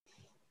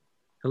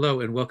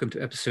Hello, and welcome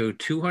to episode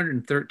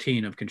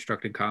 213 of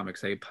Constructed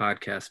Comics, a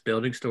podcast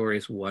building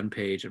stories one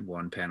page and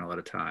one panel at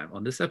a time.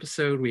 On this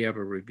episode, we have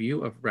a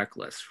review of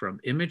Reckless from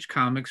Image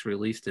Comics,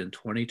 released in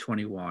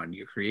 2021.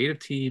 Your creative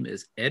team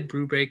is Ed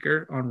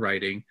Brubaker on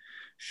writing,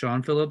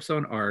 Sean Phillips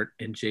on art,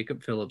 and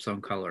Jacob Phillips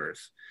on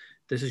colors.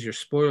 This is your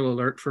spoiler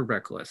alert for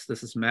Reckless.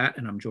 This is Matt,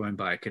 and I'm joined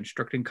by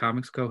Constructing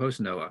Comics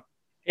co-host Noah.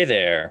 Hey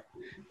there.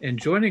 And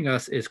joining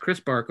us is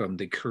Chris Barkham,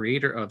 the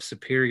creator of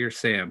Superior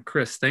Sam.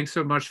 Chris, thanks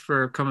so much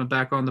for coming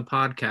back on the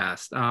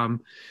podcast.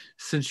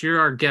 Since you're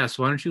our guest,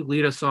 why don't you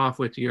lead us off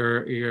with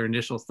your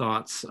initial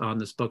thoughts on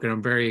this book? And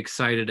I'm very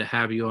excited to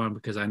have you on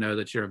because I know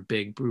that you're a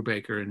big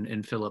Brubaker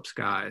and Phillips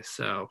guy.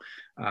 So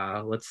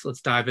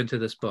let's dive into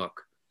this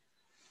book.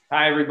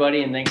 Hi,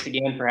 everybody, and thanks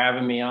again for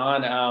having me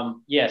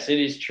on. Yes, it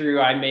is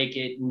true. I make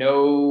it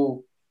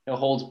no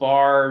holds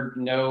barred,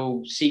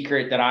 no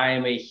secret that I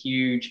am a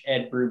huge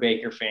Ed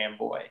Brubaker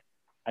fanboy.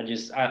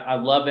 I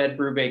love Ed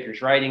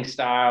Brubaker's writing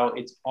style.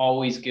 It's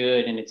always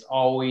good and it's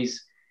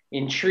always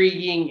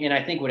intriguing. And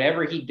I think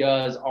whatever he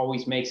does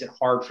always makes it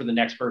hard for the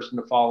next person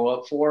to follow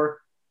up for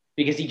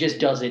because he just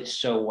does it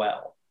so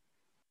well.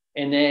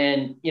 And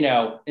then,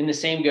 and the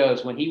same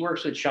goes when he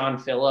works with Sean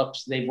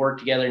Phillips. They've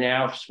worked together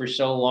now for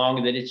so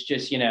long that it's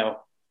just, kind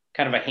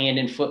of a hand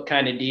and foot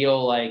kind of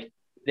deal. Like,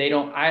 they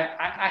don't,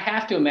 I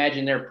have to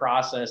imagine their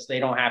process. They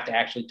don't have to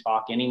actually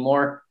talk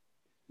anymore,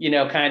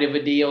 kind of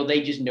a deal.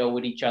 They just know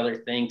what each other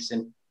thinks.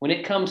 And when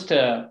it comes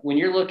to, when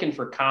you're looking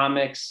for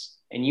comics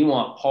and you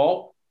want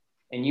pulp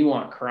and you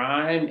want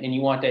crime and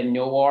you want that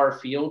noir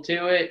feel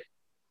to it,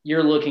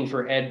 you're looking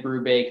for Ed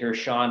Brubaker,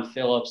 Sean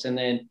Phillips. And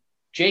then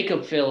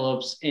Jacob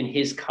Phillips in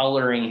his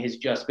coloring has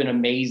just been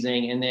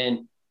amazing. And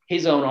then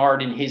his own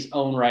art in his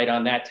own right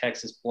on that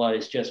Texas Blood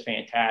is just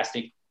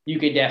fantastic. You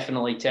could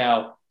definitely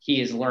tell he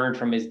has learned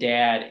from his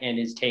dad and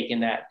is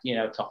taking that,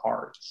 to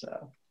heart.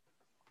 So,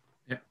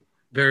 yeah,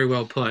 very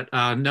well put.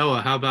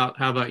 Noah, how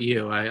about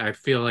you? I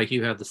feel like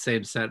you have the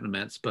same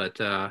sentiments, but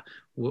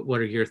what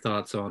are your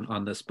thoughts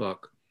on this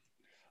book?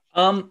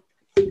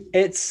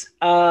 It's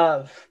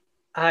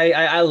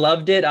I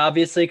loved it,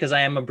 obviously, because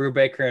I am a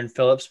Brubaker and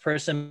Phillips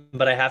person,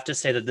 but I have to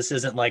say that this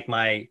isn't like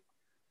my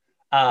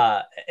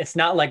it's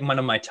not like one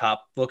of my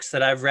top books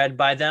that I've read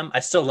by them.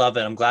 I still love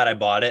it. I'm glad I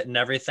bought it and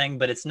everything,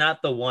 but it's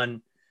not the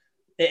one.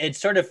 It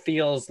sort of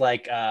feels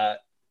like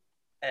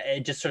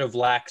it just sort of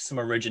lacks some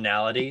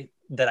originality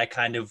that I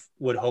kind of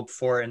would hope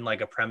for in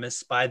like a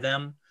premise by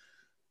them.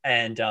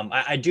 And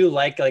I do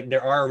like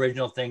there are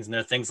original things, and there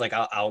are things like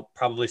I'll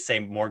probably say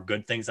more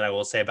good things than I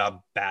will say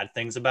about bad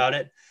things about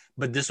it.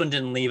 But this one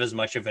didn't leave as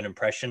much of an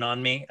impression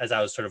on me as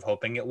I was sort of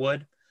hoping it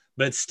would.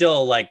 But it's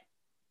still like,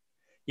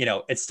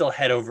 it's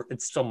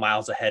still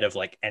miles ahead of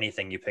like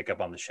anything you pick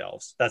up on the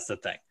shelves. That's the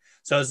thing.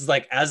 So it's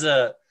like as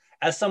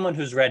someone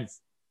who's read,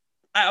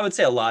 I would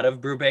say a lot of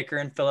Brubaker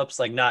and Phillips,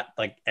 like not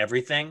like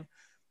everything.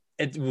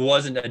 It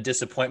wasn't a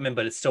disappointment,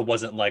 but it still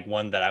wasn't like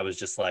one that I was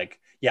just like,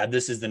 yeah,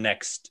 this is the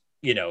next,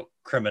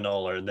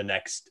 criminal or the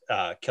next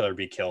killer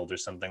be killed or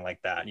something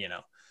like that,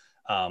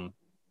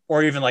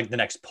 or even like the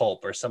next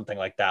pulp or something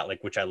like that,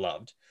 like which I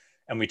loved.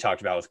 And we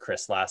talked about with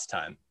Chris last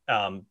time.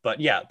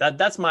 But yeah,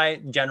 that's my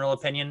general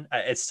opinion.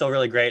 It's still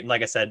really great. And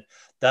like I said,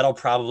 that'll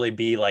probably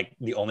be like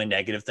the only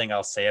negative thing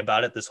I'll say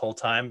about it this whole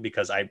time,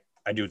 because I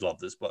do love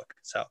this book.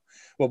 So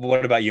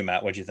what about you,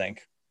 Matt? What'd you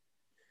think?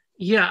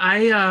 Yeah,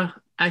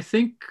 I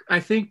think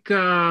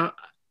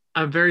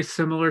I'm very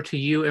similar to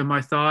you in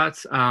my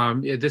thoughts.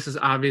 This is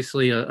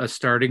obviously a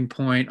starting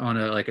point on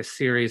a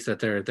series that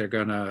they're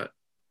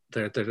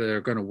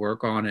gonna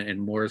work on, and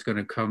more is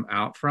gonna come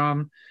out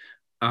from.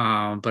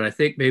 But I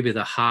think maybe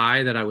the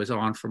high that I was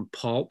on from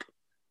Pulp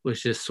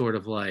was just sort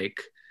of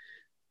like,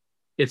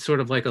 it's sort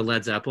of like a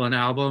Led Zeppelin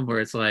album where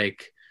it's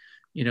like,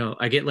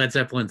 I get Led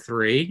Zeppelin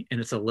 3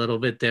 and it's a little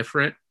bit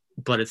different,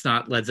 but it's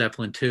not Led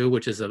Zeppelin 2,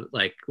 which is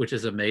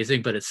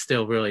amazing, but it's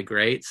still really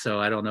great. So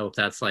I don't know if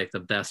that's like the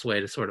best way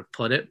to sort of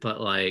put it,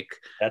 but like,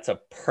 that's a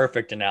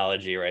perfect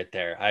analogy right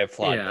there. I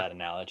applaud that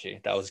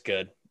analogy. That was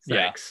good.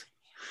 Thanks. Yeah.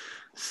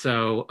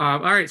 So, all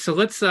right, so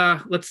let's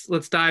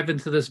dive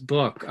into this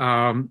book.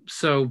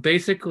 So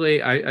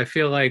basically, I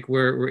feel like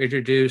we're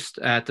introduced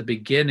at the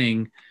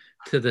beginning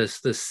to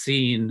this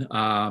scene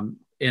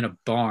in a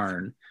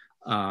barn,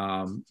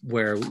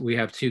 where we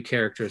have two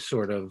characters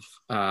sort of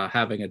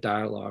having a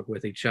dialogue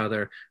with each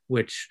other,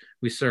 which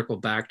we circle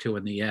back to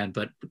in the end.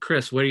 But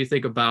Chris, what do you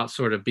think about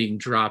sort of being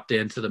dropped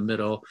into the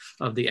middle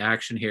of the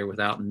action here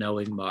without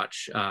knowing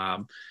much?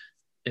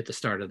 At the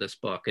start of this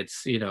book,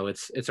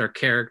 it's our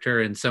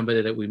character and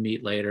somebody that we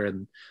meet later,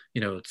 and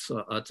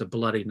it's a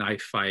bloody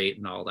knife fight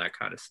and all that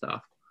kind of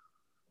stuff.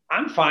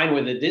 I'm fine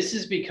with it. This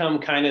has become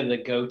kind of the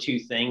go-to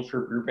thing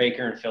for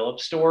Brubaker and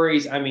Phillips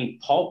stories. I mean,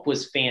 Pulp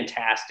was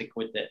fantastic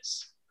with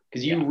this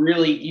because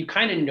you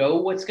kind of know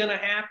what's going to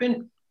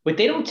happen, but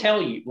they don't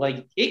tell you.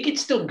 Like, it could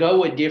still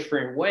go a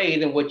different way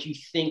than what you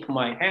think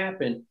might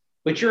happen,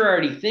 but you're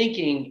already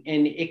thinking,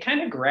 and it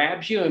kind of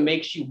grabs you and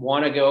makes you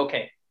want to go,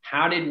 okay,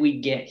 how did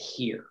we get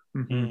here?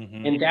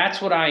 Mm-hmm. And that's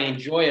what I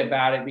enjoy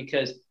about it,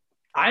 because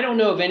I don't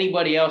know of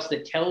anybody else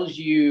that tells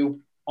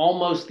you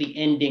almost the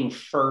ending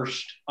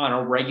first on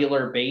a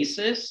regular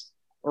basis,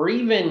 or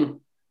even,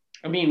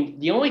 I mean,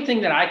 the only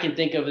thing that I can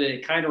think of that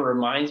it kind of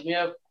reminds me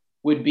of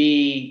would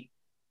be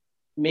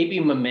maybe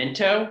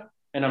Memento.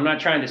 And I'm not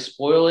trying to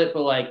spoil it,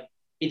 but like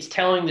it's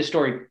telling the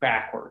story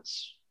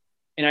backwards.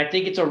 And I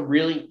think it's a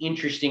really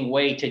interesting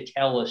way to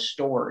tell a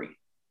story.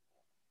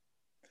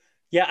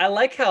 Yeah, I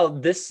like how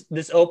this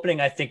opening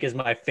I think is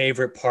my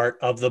favorite part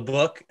of the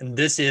book, and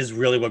this is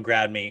really what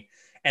grabbed me.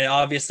 And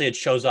obviously, it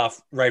shows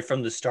off right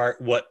from the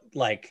start what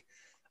like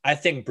I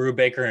think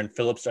Brubaker and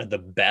Phillips are the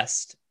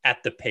best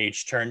at the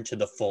page turn to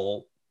the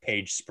full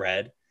page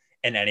spread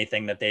in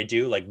anything that they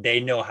do. Like they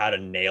know how to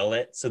nail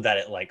it so that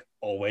it like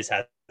always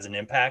has an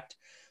impact.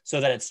 So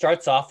that it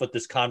starts off with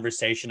this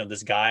conversation of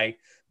this guy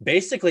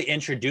basically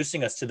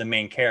introducing us to the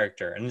main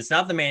character, and it's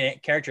not the main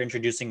character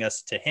introducing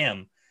us to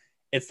him,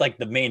 it's like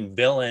the main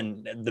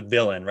villain, the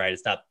villain, right?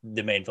 It's not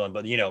the main villain,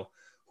 but you know,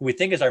 who we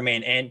think is our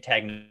main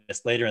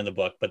antagonist later in the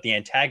book, but the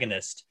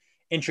antagonist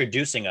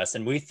introducing us.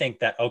 And we think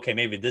that, okay,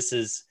 maybe this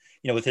is,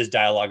 you know, with his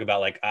dialogue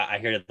about like, I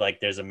hear that like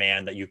there's a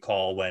man that you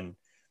call when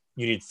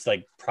you need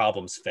like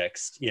problems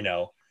fixed, you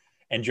know,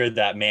 and you're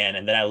that man.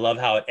 And then I love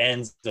how it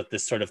ends with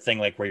this sort of thing,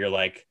 like where you're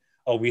like,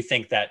 oh, we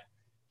think that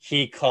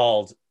he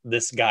called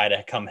this guy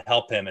to come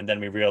help him. And then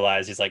we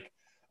realize he's like,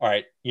 all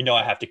right, you know,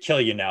 I have to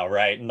kill you now,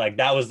 right? And like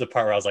that was the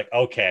part where I was like,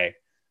 okay,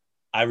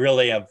 I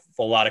really have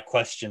a lot of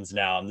questions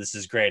now, and this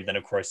is great. Then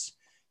of course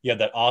you have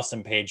that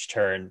awesome page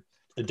turn,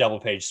 the double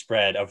page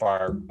spread of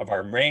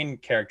our main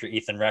character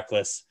Ethan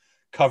Reckless,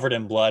 covered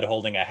in blood,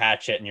 holding a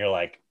hatchet, and you're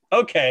like,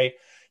 okay,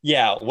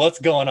 yeah, what's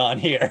going on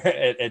here?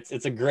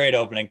 It's a great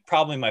opening,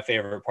 probably my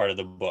favorite part of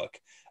the book.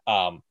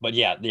 But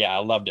yeah, I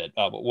loved it.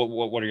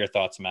 What are your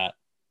thoughts, Matt?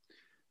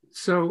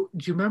 So,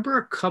 do you remember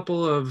a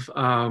couple of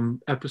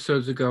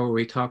episodes ago where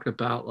we talked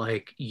about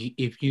like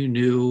if you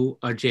knew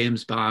a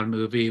James Bond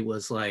movie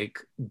was like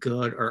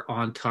good or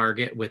on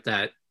target with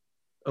that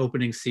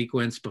opening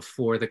sequence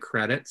before the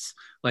credits?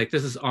 Like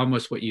this is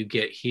almost what you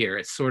get here.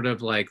 It's sort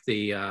of like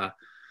the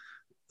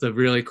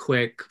really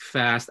quick,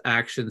 fast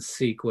action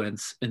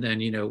sequence, and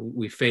then you know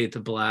we fade to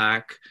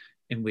black,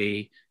 and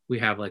we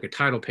have like a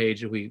title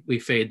page, and we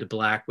fade to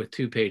black with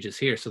 2 pages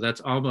here. So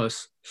that's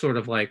almost sort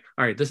of like,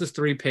 all right, this is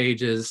 3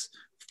 pages,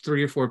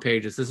 3 or 4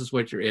 pages. This is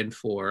what you're in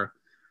for.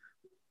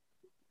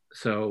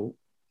 So,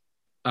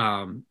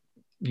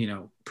 you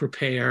know,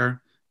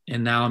 prepare.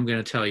 And now I'm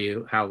going to tell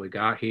you how we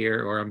got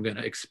here, or I'm going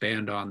to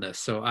expand on this.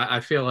 So I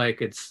feel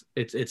like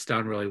it's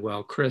done really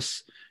well.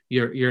 Chris,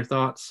 your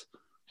thoughts?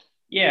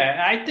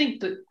 Yeah, I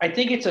think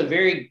it's a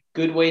very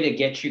good way to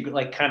get you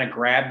like kind of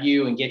grab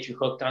you and get you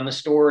hooked on the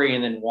story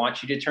and then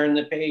want you to turn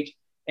the page.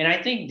 And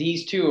I think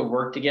these two have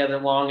worked together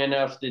long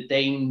enough that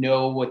they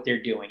know what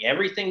they're doing.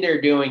 Everything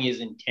they're doing is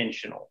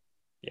intentional.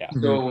 Yeah.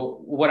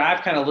 So what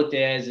I've kind of looked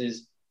at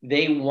is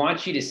they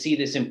want you to see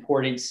this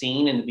important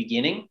scene in the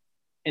beginning,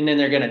 and then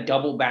they're going to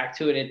double back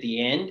to it at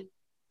the end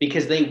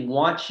because they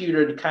want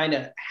you to kind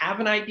of have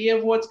an idea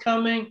of what's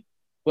coming,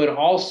 but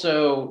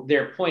also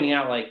they're pointing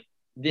out like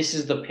this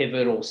is the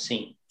pivotal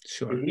scene.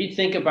 Sure. If you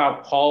think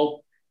about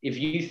Pulp, if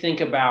you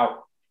think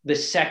about the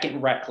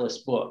second Reckless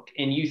book,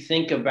 and you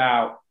think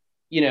about,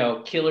 you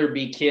know, Kill or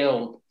Be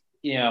Killed,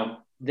 you know,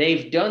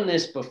 they've done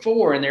this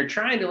before, and they're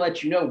trying to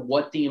let you know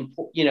what the,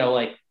 you know,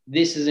 like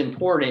this is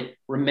important.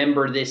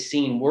 Remember this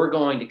scene. We're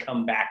going to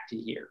come back to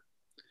here.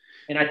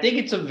 And I think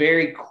it's a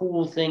very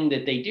cool thing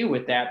that they do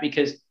with that,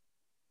 because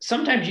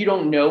sometimes you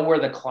don't know where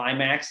the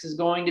climax is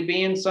going to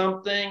be in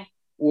something,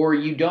 or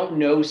you don't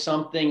know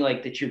something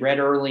like that you read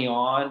early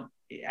on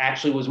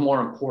actually was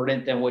more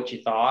important than what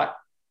you thought.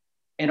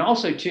 And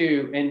also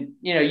too, and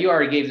you know, you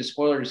already gave the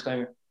spoiler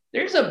disclaimer,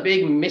 there's a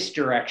big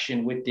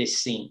misdirection with this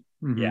scene.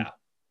 Mm-hmm. Yeah.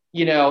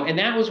 You know, and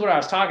that was what I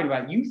was talking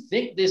about. You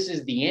think this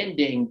is the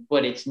ending,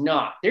 but it's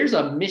not. There's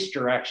a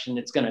misdirection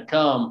that's going to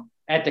come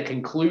at the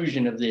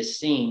conclusion of this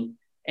scene.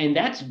 And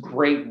that's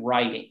great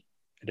writing.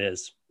 It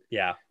is.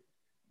 Yeah.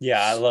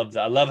 Yeah. I love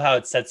that. I love how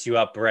it sets you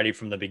up already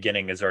from the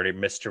beginning, is already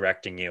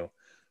misdirecting you,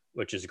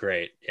 which is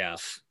great. Yeah.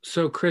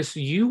 So Chris,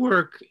 you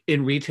work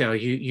in retail,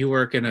 you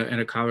work in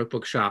a comic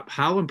book shop.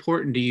 How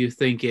important do you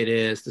think it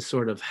is to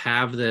sort of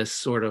have this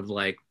sort of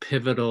like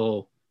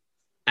pivotal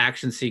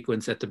action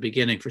sequence at the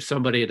beginning for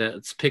somebody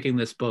that's picking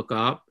this book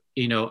up?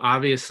 You know,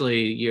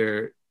 obviously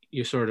your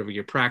sort of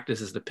your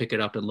practice is to pick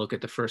it up and look at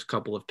the first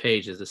couple of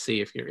pages to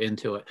see if you're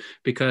into it,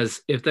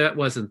 because if that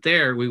wasn't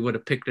there, we would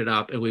have picked it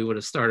up and we would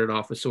have started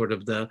off with sort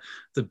of the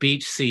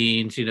beach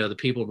scenes, you know, the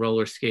people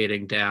roller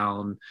skating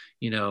down,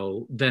 you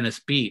know, Venice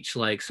Beach.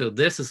 Like, so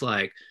this is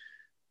like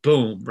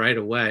boom right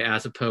away,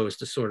 as opposed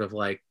to sort of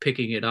like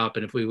picking it up.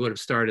 And if we would have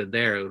started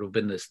there, it would have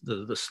been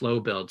the slow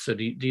build. So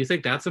do you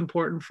think that's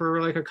important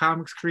for like a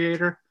comics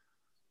creator?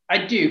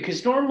 I do,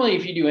 because normally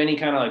if you do any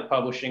kind of like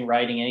publishing,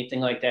 writing,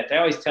 anything like that, they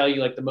always tell you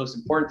like the most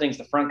important things,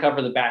 the front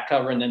cover, the back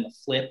cover, and then the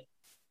flip,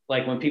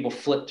 like when people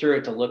flip through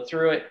it to look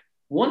through it.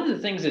 One of the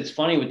things that's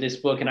funny with this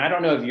book, and I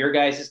don't know if your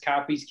guys'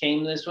 copies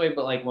came this way,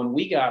 but like when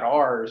we got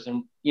ours,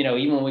 and you know,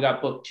 even when we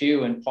got book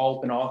 2 and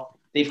Pulp and all,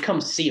 they've come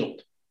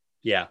sealed.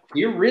 Yeah.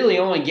 You're really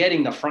only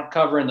getting the front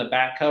cover and the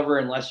back cover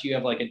unless you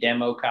have like a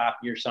demo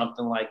copy or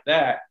something like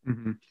that.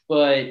 Mm-hmm.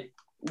 But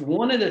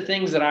one of the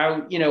things that I,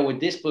 with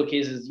this book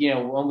is,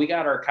 when we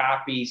got our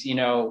copies,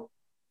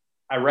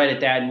 I read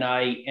it that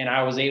night and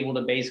I was able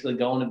to basically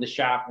go into the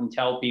shop and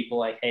tell people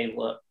like, hey,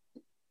 look,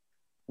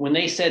 when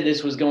they said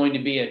this was going to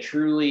be a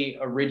truly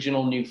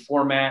original new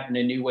format and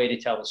a new way to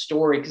tell the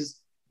story, because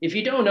if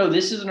you don't know,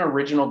 this is an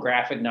original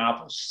graphic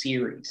novel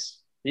series.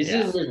 This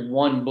isn't just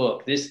one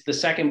book. The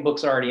second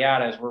book's already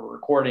out as we're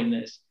recording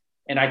this.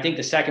 And I think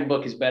the second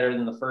book is better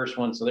than the first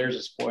one. So there's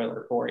a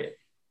spoiler for you.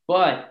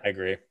 But I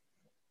agree.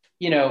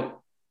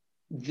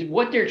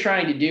 What they're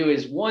trying to do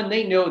is, one,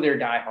 they know they're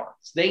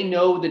diehards. They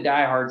know the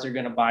diehards are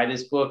going to buy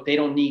this book. They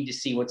don't need to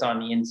see what's on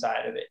the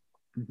inside of it.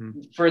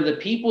 Mm-hmm. For the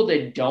people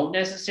that don't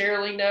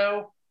necessarily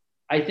know,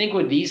 I think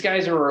what these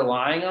guys are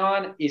relying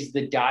on is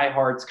the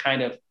diehards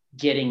kind of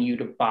getting you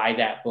to buy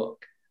that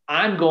book.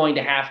 I'm going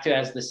to have to,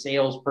 as the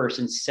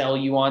salesperson, sell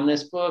you on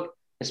this book,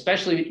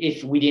 especially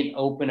if we didn't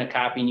open a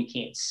copy and you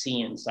can't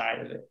see inside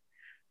of it.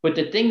 But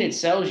the thing that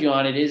sells you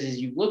on it is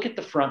you look at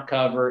the front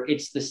cover,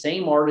 it's the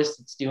same artist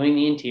that's doing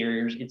the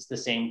interiors, it's the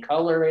same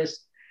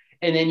colorist,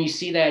 and then you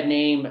see that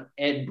name,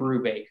 Ed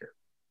Brubaker,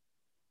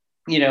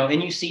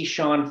 and you see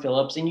Sean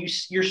Phillips, and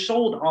you're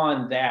sold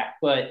on that.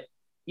 But,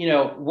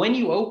 when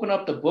you open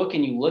up the book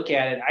and you look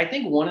at it, I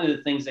think one of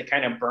the things that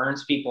kind of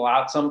burns people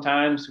out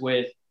sometimes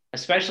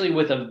especially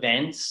with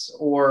events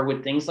or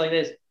with things like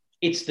this,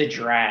 it's the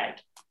drag.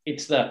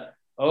 It's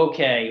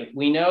okay,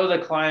 we know the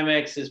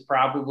climax is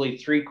probably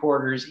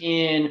 3/4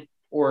 in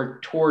or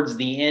towards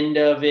the end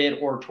of it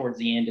or towards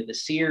the end of the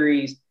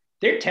series.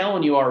 They're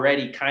telling you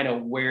already kind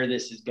of where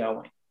this is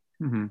going.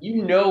 Mm-hmm.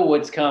 You know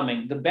what's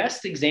coming. The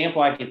best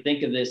example I could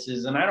think of this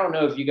is, and I don't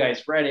know if you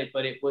guys read it,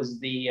 but it was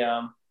the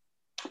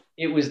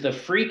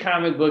Free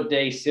Comic Book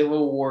Day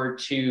Civil War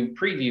II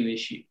preview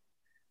issue,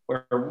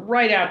 where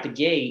right out the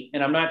gate,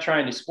 and I'm not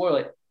trying to spoil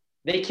it,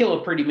 they kill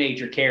a pretty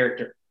major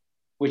character,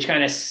 which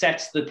kind of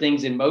sets the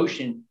things in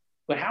motion.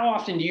 But how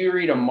often do you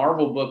read a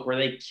Marvel book where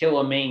they kill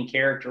a main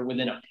character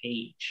within a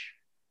page?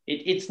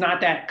 It's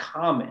not that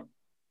common.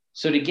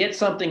 So to get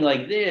something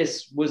like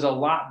this was a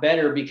lot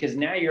better, because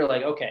now you're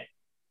like, okay,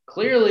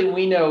 clearly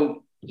we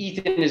know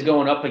Ethan is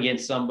going up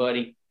against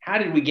somebody. How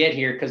did we get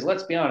here? Because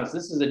let's be honest,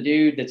 this is a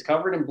dude that's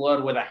covered in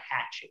blood with a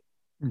hatchet.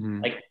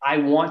 Mm-hmm. Like, I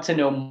want to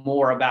know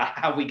more about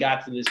how we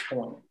got to this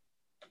point.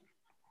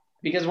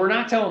 Because we're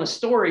not telling a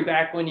story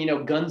back when,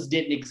 guns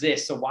didn't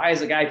exist. So why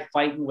is a guy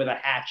fighting with a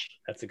hatchet?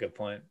 That's a good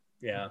point.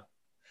 Yeah.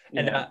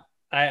 And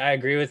I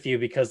agree with you,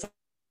 because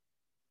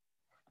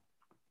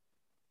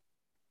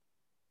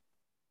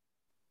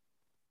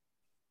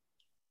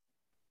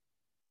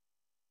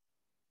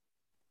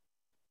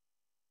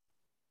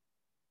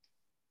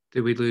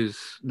did we lose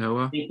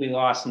Noah? I think we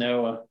lost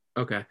Noah.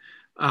 Okay.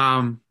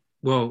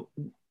 Well,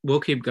 we'll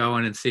keep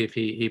going and see if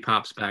he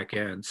pops back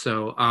in.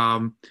 So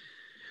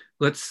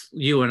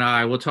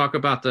we'll talk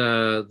about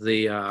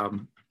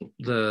the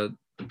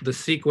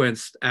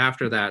sequence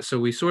after that. So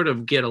we sort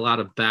of get a lot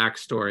of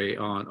backstory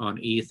on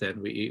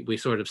Ethan. We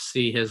sort of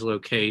see his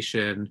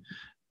location.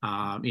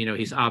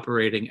 He's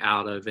operating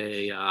out of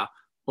a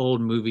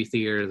old movie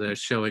theater that's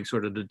showing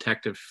sort of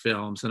detective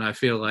films. And I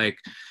feel like,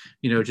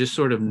 just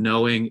sort of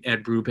knowing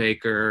Ed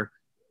Brubaker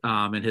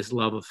and his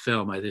love of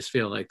film, I just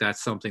feel like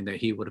that's something that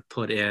he would have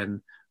put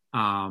in,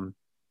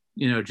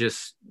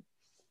 just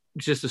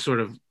to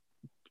sort of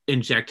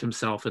inject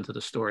himself into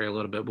the story a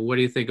little bit. But what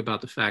do you think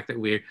about the fact that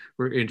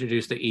we're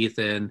introduced to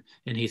Ethan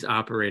and he's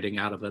operating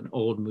out of an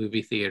old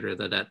movie theater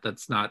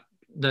that's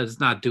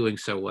not doing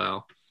so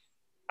well?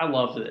 I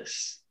love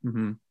this.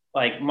 Mm-hmm.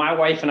 Like, my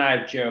wife and I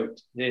have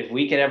joked that if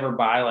we could ever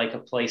buy like a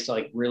place to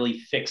like really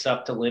fix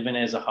up to live in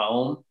as a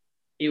home,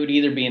 it would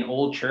either be an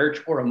old church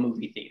or a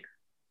movie theater.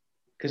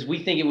 Because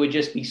we think it would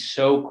just be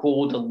so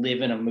cool to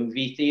live in a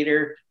movie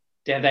theater,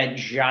 to have that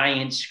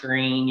giant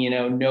screen,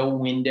 no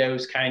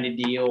windows kind of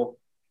deal.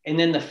 And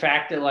then the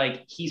fact that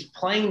like he's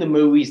playing the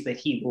movies that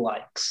he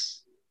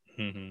likes,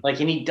 mm-hmm. like,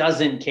 and he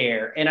doesn't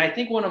care. And I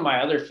think one of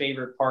my other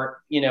favorite part,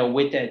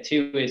 with that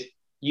too, is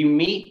you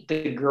meet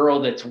the girl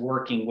that's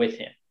working with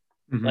him.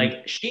 Mm-hmm.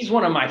 Like, she's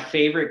one of my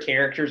favorite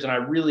characters, and I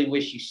really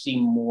wish you see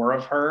more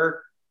of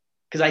her,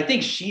 because I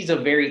think she's a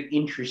very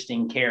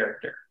interesting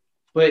character.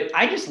 But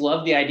I just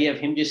love the idea of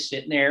him just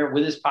sitting there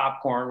with his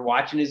popcorn,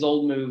 watching his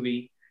old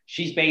movie.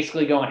 She's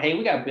basically going, hey,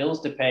 we got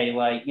bills to pay.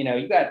 Like,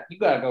 you got to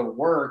go to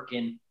work.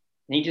 And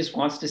he just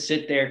wants to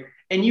sit there.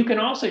 And you can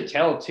also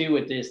tell too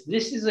with this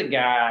is a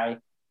guy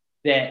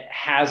that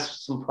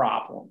has some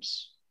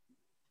problems.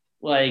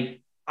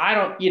 Like,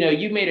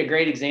 you made a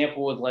great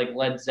example with like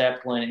Led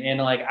Zeppelin. And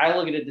like, I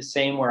look at it the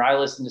same, where I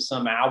listen to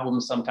some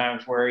albums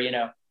sometimes where,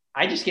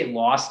 I just get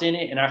lost in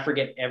it and I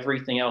forget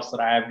everything else that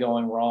I have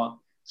going wrong.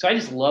 So I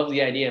just love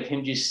the idea of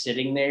him just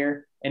sitting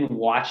there and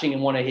watching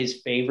one of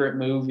his favorite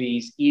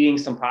movies, eating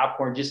some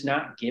popcorn, just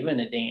not giving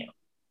a damn.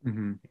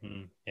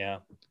 Mm-hmm. Yeah.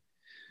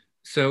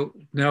 So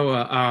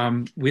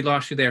Noah, we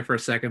lost you there for a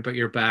second, but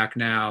you're back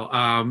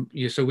now.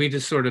 So we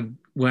just sort of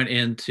went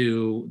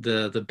into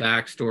the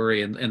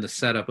backstory and the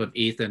setup of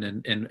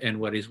Ethan and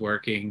what he's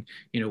working,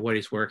 what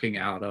he's working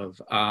out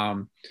of.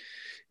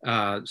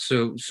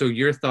 So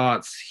your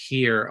thoughts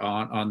here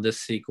on this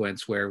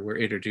sequence where we're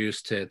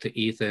introduced to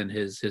Ethan,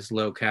 his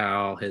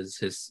locale,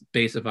 his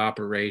base of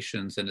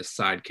operations, and his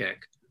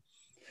sidekick.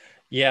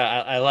 Yeah,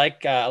 I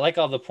like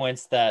all the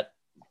points that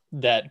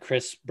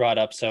Chris brought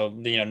up. So,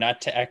 not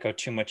to echo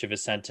too much of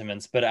his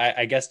sentiments, but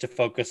I guess to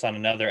focus on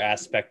another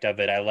aspect of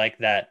it, I like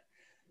that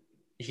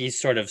he's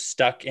sort of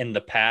stuck in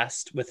the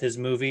past with his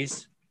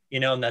movies,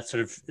 and that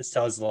sort of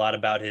tells a lot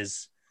about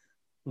his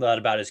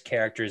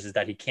characters, is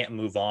that he can't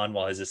move on,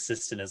 while his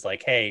assistant is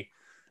like, hey,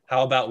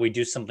 how about we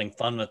do something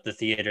fun with the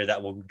theater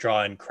that will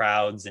draw in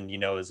crowds and,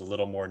 is a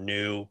little more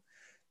new,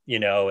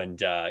 and,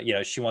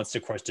 she wants to,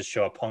 of course, to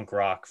show a punk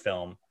rock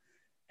film.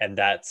 And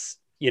that's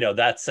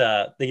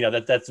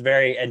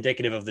very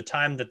indicative of the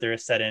time that they're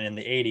set in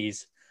the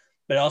 80s,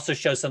 but it also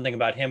shows something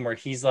about him where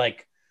he's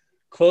like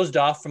closed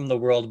off from the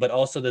world, but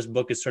also this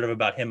book is sort of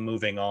about him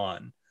moving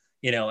on,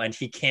 and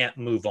he can't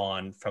move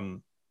on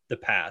from the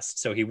past.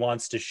 So he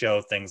wants to show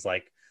things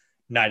like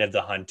Night of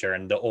the Hunter,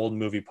 and the old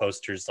movie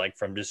posters like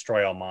from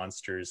Destroy All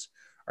Monsters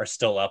are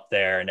still up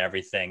there and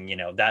everything.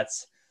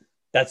 That's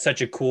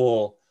such a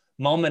cool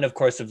moment, of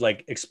course, of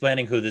like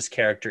explaining who this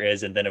character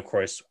is, and then of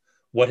course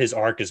what his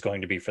arc is going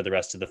to be for the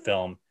rest of the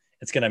film.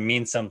 It's going to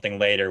mean something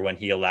later when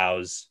he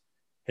allows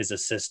his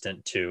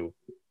assistant to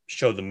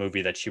show the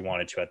movie that she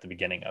wanted to at the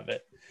beginning of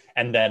it.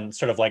 And then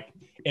sort of like,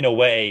 in a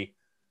way,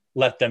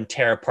 let them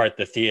tear apart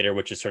the theater,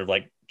 which is sort of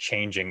like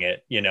changing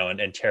it,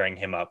 and tearing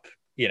him up,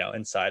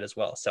 inside as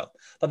well. So I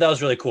thought that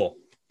was really cool.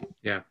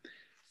 Yeah.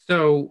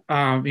 So,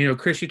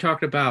 Chris, you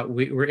talked about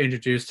we're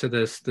introduced to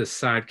this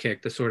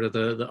sidekick, the sort of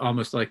the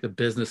almost like the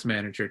business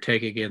manager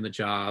taking in the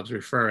jobs,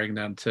 referring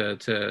them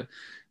to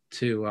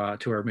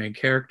our main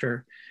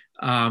character.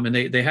 And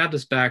they have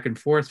this back and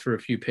forth for a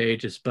few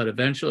pages, but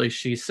eventually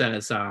she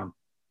says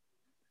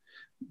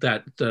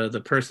that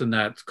the person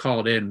that's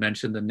called in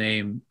mentioned the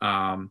name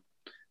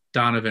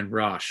Donovan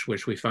Rush,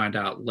 which we find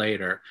out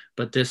later,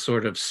 but this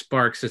sort of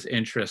sparks his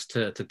interest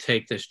to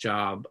take this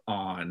job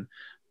on.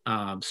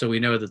 So we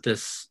know that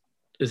this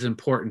is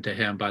important to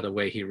him by the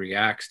way he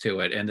reacts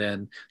to it. And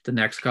then the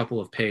next couple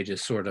of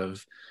pages sort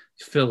of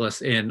fill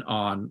us in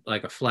on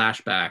like a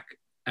flashback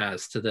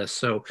as to this.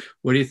 So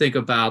what do you think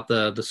about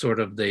the sort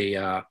of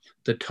the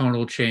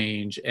tonal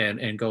change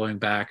and going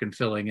back and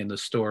filling in the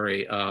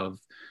story of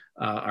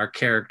our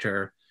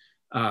character,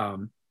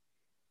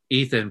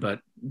 Ethan,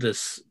 but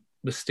this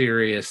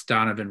mysterious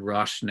Donovan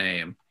Rush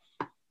name?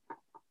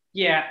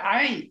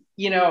 Yeah,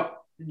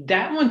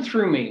 that one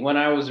threw me when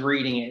I was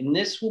reading it. And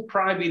this will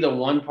probably be the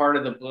one part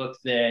of the book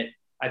that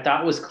I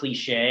thought was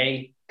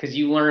cliche, because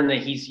you learn that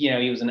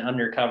he was an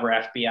undercover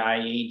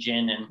FBI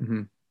agent. And,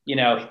 mm-hmm.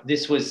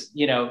 This was,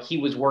 he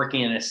was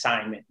working an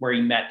assignment where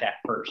he met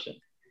that person.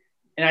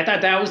 And I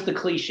thought that was the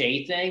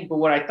cliche thing. But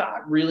what I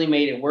thought really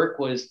made it work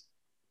was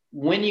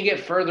when you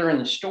get further in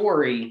the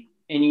story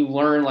and you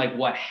learn like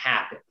what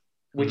happened,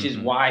 which mm-hmm.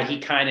 is why he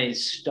kind of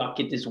is stuck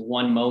at this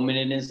one moment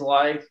in his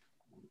life.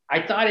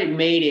 I thought it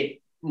made it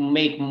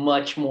make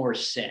much more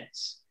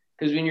sense,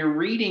 because when you're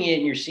reading it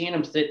and you're seeing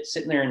him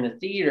sitting there in the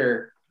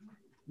theater,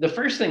 the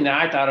first thing that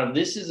I thought of,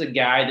 this is a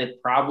guy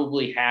that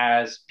probably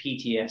has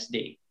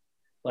PTSD.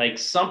 Like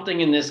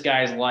something in this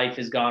guy's life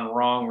has gone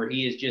wrong where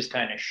he is just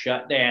kind of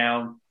shut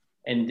down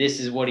and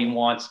this is what he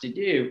wants to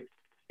do.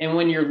 And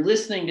when you're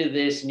listening to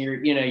this and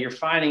you're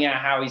finding out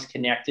how he's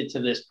connected to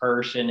this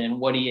person and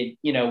what he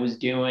had, was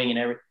doing and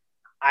everything,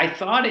 I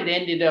thought it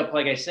ended up,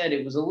 like I said,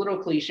 it was a little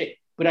cliche,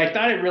 but I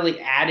thought it really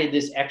added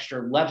this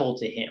extra level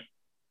to him.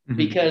 Mm-hmm.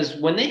 Because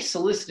when they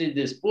solicited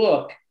this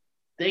book,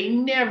 they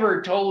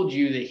never told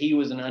you that he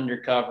was an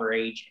undercover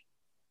agent.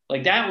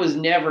 Like that was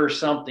never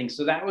something.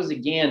 So that was,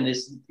 again,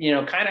 this,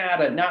 kind of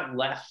out of not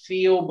left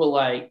field, but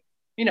like,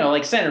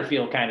 like center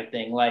field kind of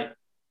thing. Like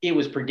it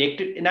was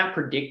not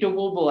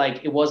predictable, but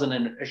like it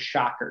wasn't a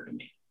shocker to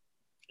me.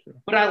 Sure.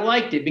 But I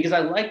liked it because I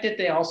liked that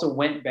they also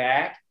went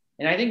back.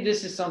 And I think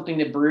this is something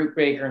that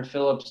Brubaker and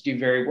Phillips do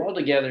very well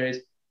together,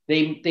 is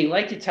they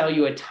like to tell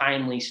you a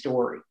timely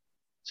story.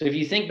 So if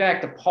you think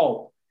back to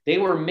Pulp, they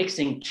were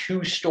mixing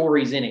two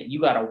stories in it. You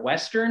got a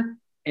Western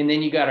and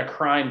then you got a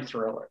crime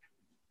thriller.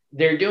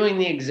 They're doing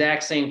the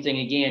exact same thing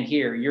again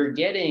here. You're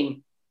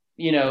getting,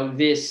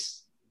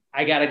 this,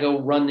 I got to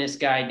go run this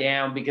guy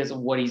down because of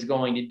what he's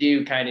going to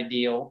do kind of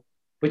deal.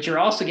 But you're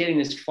also getting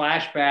this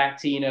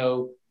flashback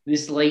to,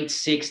 this late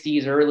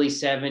 60s, early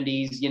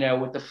 70s,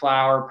 with the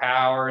flower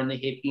power and the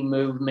hippie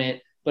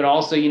movement, but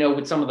also,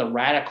 with some of the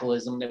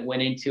radicalism that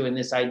went into, and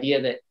this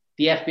idea that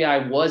the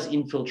FBI was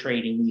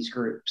infiltrating these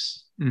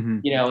groups, mm-hmm.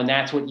 And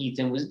that's what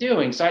Ethan was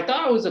doing. So I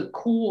thought it was a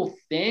cool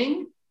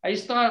thing. I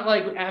just thought,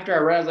 like, after I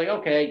read, I was like,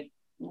 okay,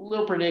 a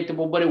little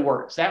predictable, but it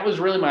works. That was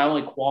really my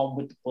only qualm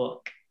with the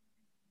book.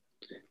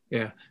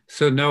 Yeah.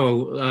 So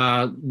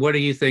Noah, what do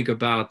you think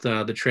about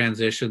the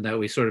transition that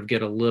we sort of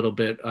get a little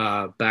bit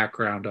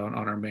background on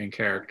our main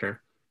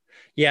character?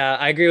 Yeah,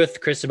 I agree with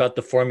Chris about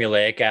the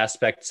formulaic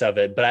aspects of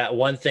it. But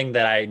one thing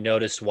that I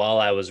noticed while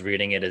I was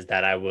reading it is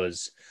that I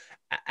was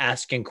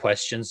asking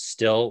questions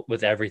still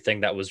with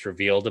everything that was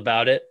revealed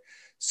about it.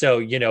 So,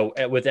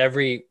 with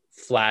every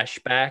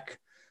flashback,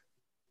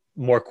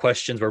 more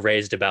questions were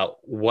raised about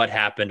what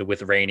happened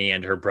with Rainey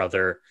and her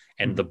brother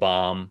and the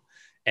bomb,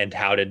 and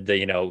how did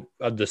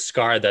the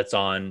scar that's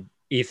on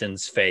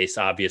Ethan's face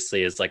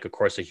obviously is like, of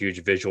course, a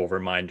huge visual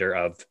reminder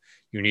of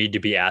you need to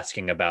be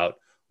asking about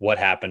what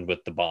happened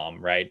with the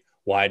bomb, right?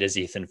 Why does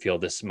Ethan feel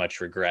this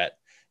much regret?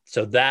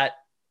 So that,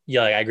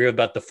 yeah, like, I agree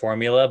about the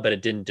formula, but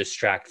it didn't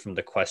distract from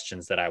the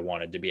questions that I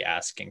wanted to be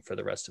asking for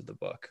the rest of the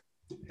book.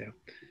 Yeah.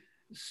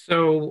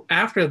 So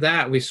after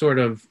that, we sort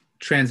of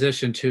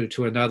transition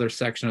to another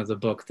section of the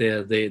book,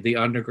 the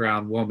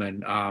underground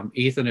woman.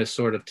 Ethan is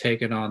sort of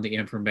taken on the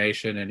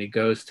information, and he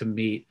goes to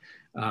meet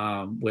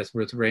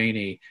with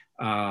Rainey,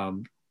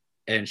 and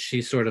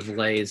she sort of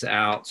lays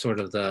out sort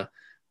of the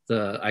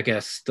I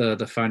guess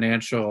the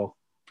financial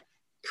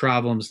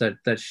problems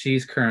that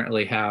she's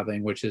currently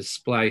having, which is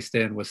spliced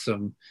in with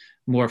some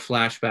more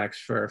flashbacks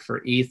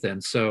for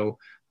Ethan. So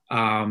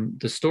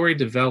the story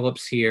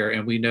develops here,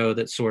 and we know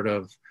that sort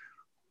of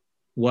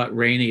what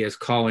Rainey is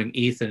calling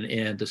Ethan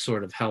in to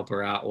sort of help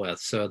her out with.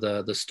 So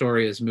the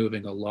story is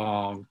moving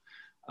along,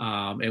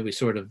 and we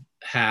sort of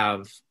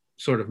have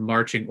sort of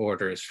marching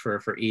orders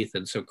for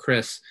Ethan. So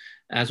Chris,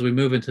 as we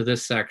move into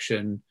this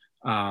section,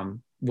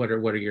 what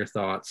are your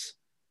thoughts?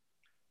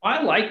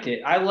 I liked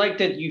it. I liked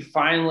that you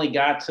finally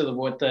got to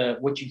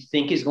what you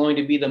think is going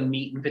to be the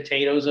meat and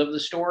potatoes of the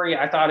story.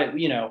 I thought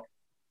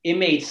it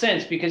made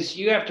sense, because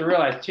you have to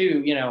realize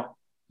too,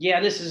 yeah,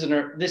 this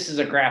is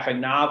a graphic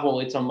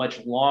novel. It's a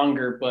much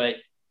longer, but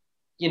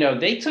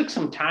they took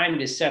some time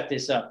to set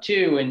this up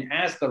too. And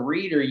as the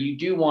reader, you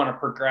do want to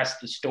progress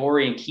the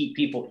story and keep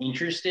people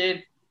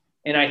interested.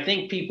 And I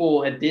think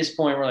people at this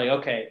point were like,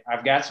 okay,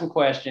 I've got some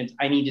questions.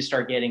 I need to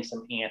start getting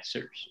some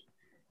answers.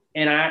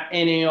 And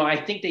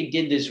I think they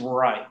did this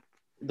right.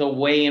 The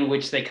way in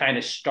which they kind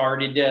of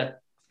started to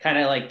kind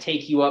of like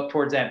take you up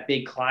towards that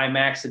big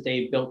climax that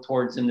they built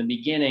towards in the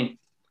beginning.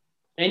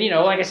 And,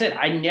 like I said,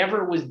 I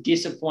never was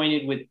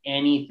disappointed with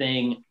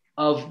anything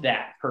of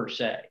that per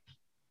se.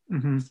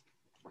 Mm-hmm.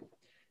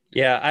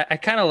 Yeah, I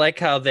kind of like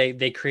how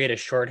they create a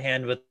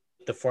shorthand with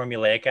the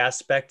formulaic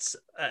aspects.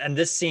 And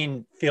this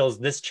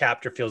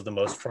chapter feels the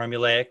most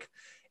formulaic.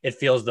 It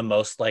feels the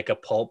most like a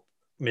pulp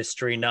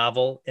mystery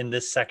novel in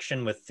this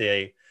section, with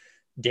the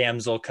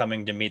damsel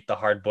coming to meet the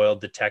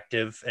hard-boiled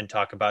detective and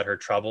talk about her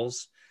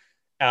troubles.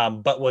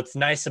 But what's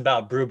nice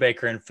about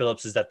Brubaker and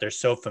Phillips is that they're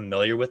so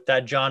familiar with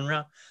that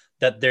genre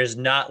that there's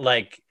not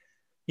like,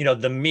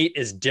 the meat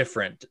is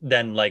different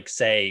than, like,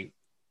 say,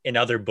 in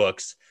other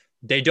books.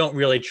 They don't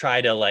really try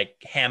to like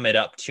ham it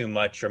up too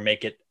much or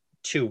make it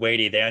too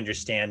weighty. They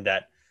understand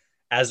that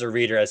as a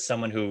reader, as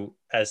someone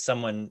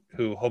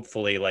who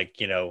hopefully, like,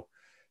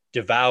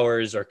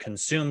 devours or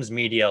consumes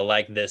media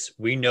like this,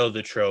 we know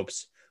the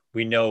tropes,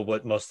 we know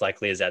what most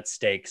likely is at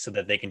stake, so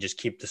that they can just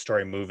keep the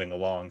story moving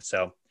along.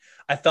 So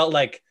I felt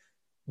like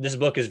this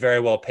book is very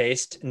well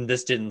paced, and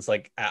this didn't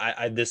like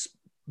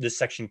this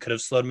section could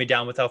have slowed me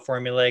down with how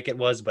formulaic it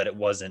was, but it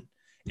wasn't.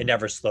 It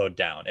never slowed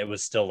down. It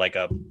was still like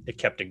it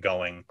kept it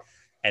going,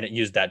 and it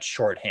used that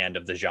shorthand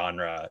of the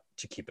genre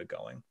to keep it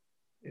going.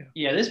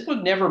 Yeah, this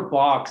book never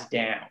bogs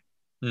down.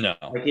 No.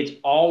 Like, it's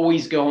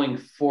always going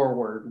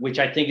forward, which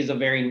I think is a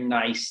very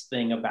nice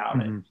thing about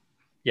Mm-hmm. it.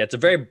 Yeah,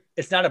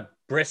 it's not a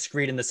brisk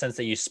read in the sense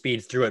that you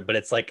speed through it, but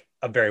it's like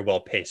a very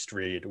well-paced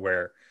read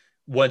where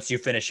once you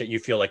finish it, you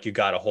feel like you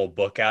got a whole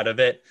book out of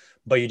it,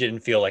 but you didn't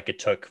feel like it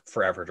took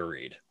forever to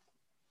read.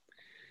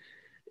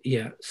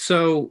 Yeah.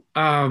 So,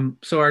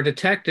 so our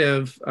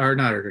detective, or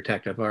not our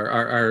detective,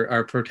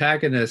 our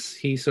protagonist,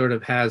 he sort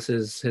of has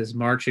his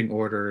marching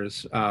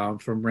orders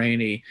from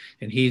Rainey,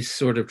 and he's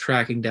sort of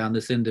tracking down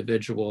this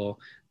individual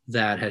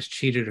that has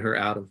cheated her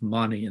out of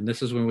money. And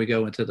this is when we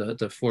go into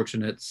the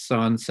Fortunate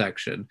Son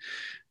section.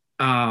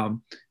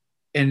 And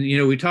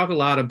we talk a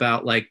lot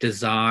about like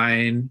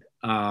design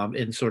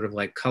and sort of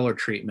like color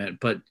treatment,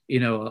 but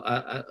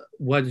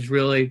what is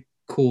really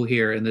cool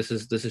here, and this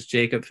is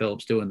Jacob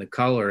Phillips doing the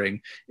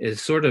coloring, is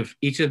sort of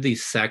each of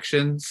these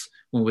sections,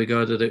 when we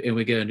go to and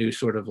we get a new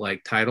sort of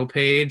like title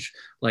page,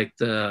 like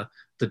the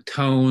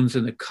tones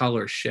and the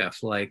color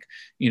shift, like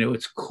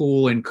it's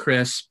cool and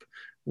crisp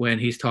when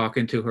he's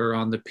talking to her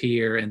on the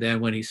pier, and then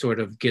when he sort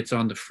of gets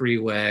on the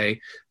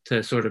freeway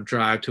to sort of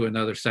drive to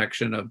another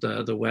section of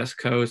the West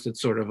Coast,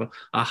 it's sort of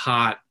a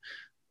hot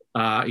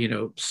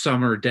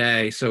summer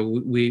day,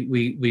 so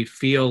we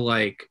feel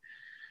like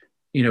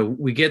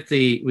we get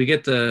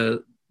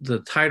the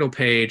title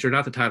page, or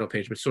not the title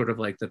page, but sort of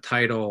like the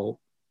title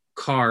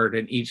card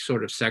in each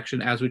sort of section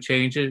as we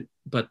change it,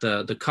 but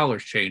the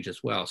colors change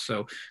as well.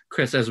 So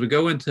Chris, as we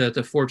go into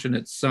the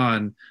Fortunate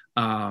Son,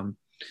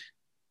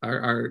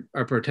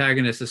 our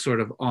protagonist is sort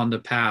of on the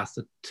path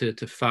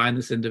to find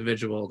this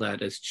individual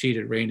that has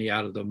cheated Rainey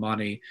out of the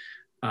money,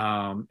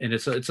 and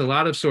it's a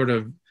lot of sort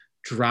of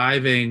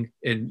driving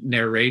and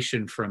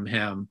narration from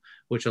him,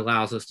 which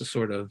allows us to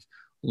sort of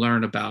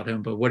learn about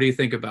him. But what do you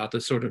think about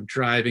this sort of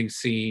driving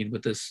scene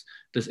with this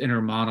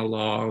inner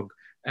monologue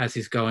as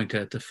he's going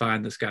to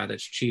find this guy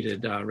that's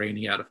cheated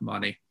Rainey out of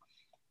money?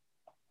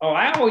 Oh,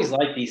 I always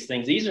like these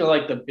things. These are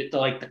like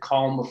the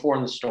calm before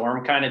the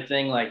storm kind of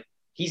thing. Like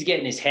he's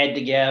getting his head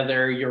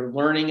together. You're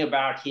learning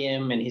about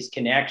him and his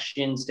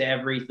connections to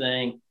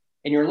everything,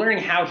 and you're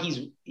learning how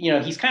he's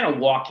kind of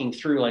walking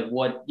through like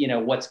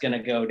what's going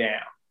to go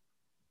down,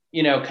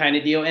 kind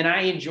of deal. And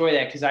I enjoy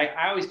that because I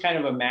always kind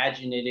of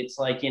imagine it. It's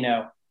like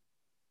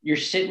you're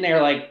sitting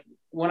there like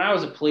when I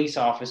was a police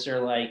officer,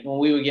 like when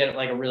we would get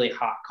like a really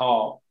hot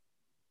call,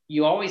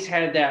 you always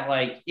had that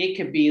like it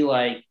could be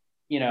like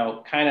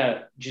kind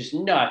of just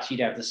nuts.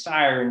 You'd have the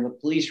siren, the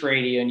police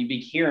radio, and you'd be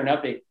hearing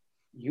update.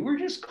 You were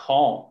just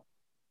calm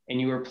and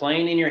you were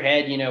playing in your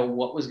head,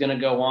 what was going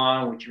to go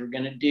on, what you were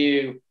going to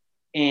do.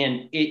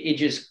 And it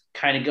just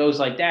kind of goes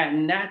like that.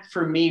 And that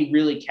for me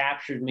really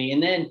captured me.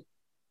 And then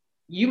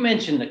you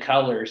mentioned the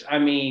colors. I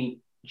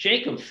mean,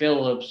 Jacob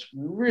Phillips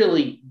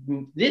really,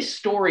 this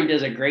story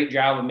does a great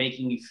job of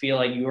making you feel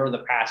like you're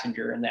the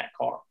passenger in that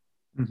car.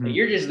 Mm-hmm.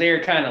 You're just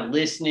there kind of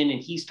listening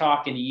and he's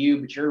talking to you,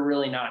 but you're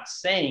really not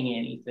saying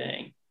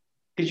anything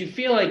because you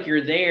feel like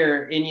you're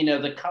there.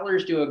 And, the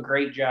colors do a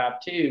great job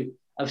too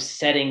of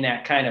setting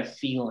that kind of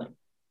feeling.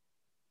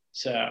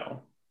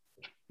 So.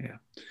 Yeah.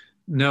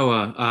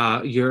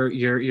 Noah,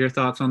 your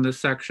thoughts on this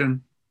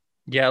section?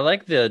 Yeah, I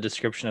like the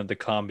description of the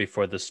calm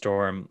before the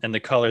storm, and the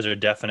colors are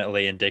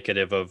definitely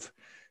indicative of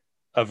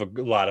a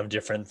lot of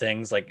different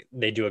things. Like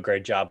they do a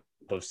great job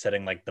of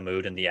setting like the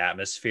mood and the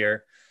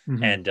atmosphere.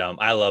 Mm-hmm. And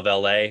I love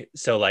LA.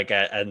 So like,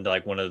 and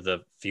like one of the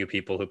few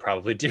people who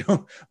probably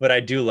do, but I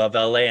do love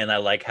LA. And I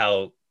like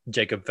how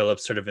Jacob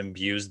Phillips sort of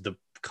imbues the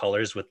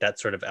colors with that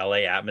sort of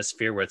LA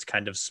atmosphere where it's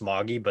kind of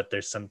smoggy, but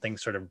there's something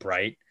sort of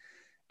bright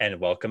and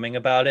welcoming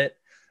about it,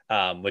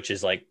 which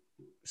is like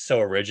so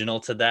original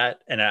to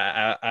that. And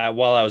I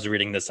while I was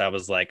reading this, I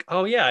was like,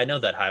 oh yeah, I know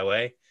that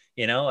highway,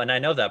 and I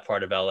know that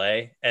part of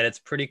LA, and it's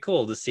pretty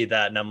cool to see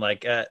that. And I'm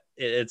like,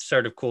 it's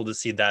sort of cool to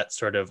see that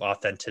sort of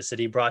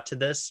authenticity brought to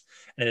this,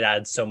 and it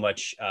adds so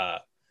much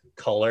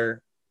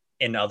color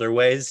in other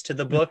ways to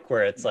the book,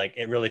 where it's like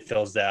it really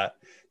fills out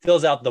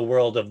the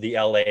world of the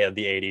LA of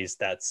the 80s.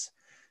 That's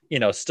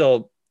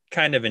still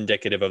kind of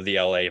indicative of the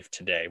LA of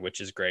today,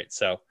 which is great.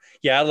 So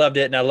yeah, I loved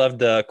it. And I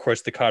loved of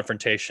course, the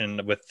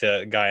confrontation with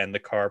the guy in the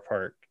car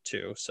park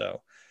too.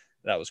 So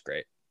that was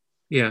great.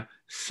 Yeah.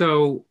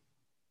 So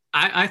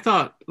I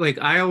thought, like,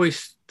 I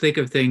always think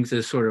of things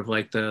as sort of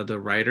like the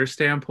writer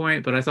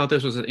standpoint, but I thought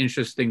this was an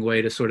interesting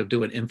way to sort of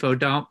do an info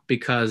dump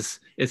because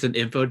it's an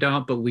info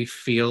dump, but we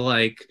feel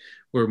like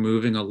we're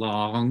moving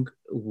along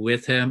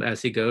with him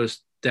as he goes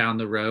down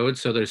the road.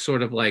 So there's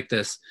sort of like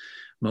this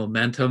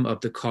momentum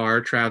of the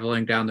car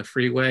traveling down the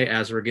freeway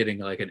as we're getting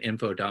like an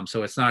info dump.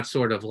 So it's not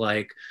sort of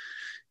like,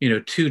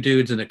 two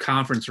dudes in a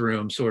conference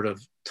room sort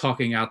of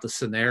talking out the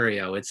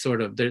scenario. It's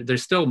sort of,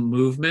 there's still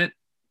movement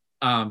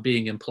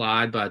being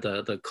implied by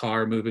the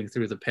car moving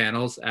through the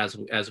panels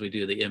as we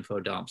do the info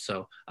dump.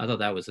 So I thought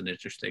that was an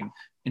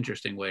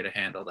interesting way to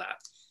handle that.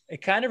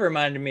 It kind of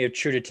reminded me of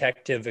True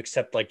Detective,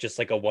 except like just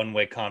like a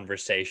one-way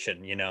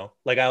conversation,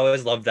 like I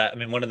always loved that. I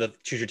mean, one of the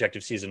True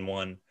Detective season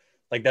 1,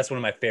 like that's one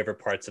of my favorite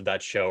parts of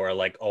that show are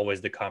like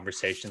always the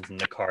conversations in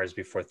the cars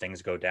before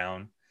things go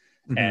down.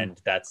 Mm-hmm.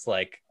 And that's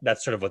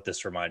sort of what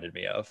this reminded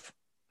me of.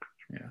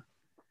 Yeah.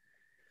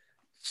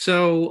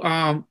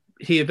 So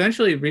he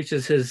eventually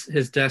reaches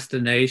his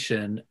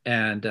destination,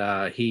 and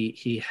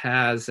he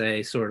has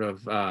a sort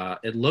of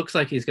it looks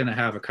like he's going to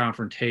have a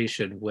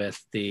confrontation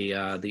with the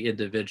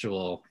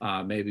individual,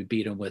 maybe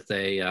beat him with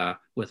a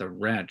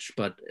wrench,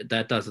 but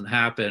that doesn't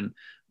happen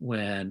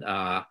when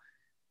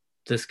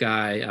this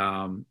guy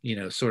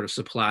sort of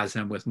supplies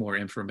him with more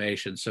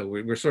information. So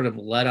we're sort of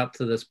led up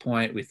to this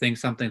point. We think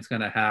something's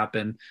going to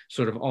happen.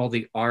 Sort of all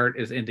the art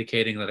is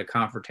indicating that a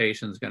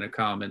confrontation is going to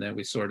come, and then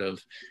we sort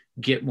of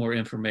get more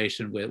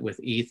information with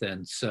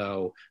Ethan.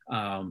 So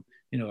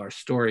our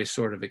story is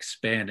sort of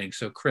expanding.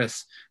 So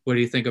Chris, what do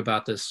you think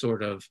about this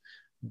sort of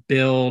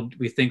build?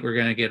 We think we're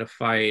going to get a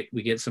fight.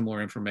 We get some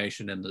more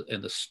information, and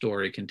the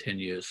story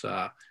continues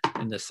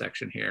in this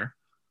section here.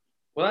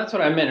 Well, that's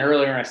what I meant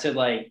earlier. I said,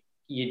 like,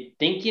 you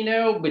think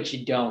but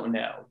you don't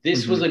know.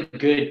 This was a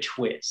good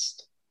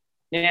twist.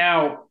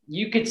 Now,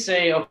 you could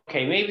say,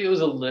 okay, maybe it was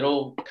a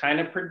little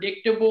kind of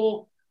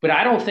predictable, but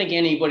I don't think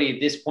anybody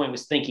at this point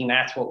was thinking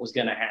that's what was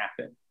going to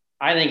happen.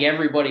 I think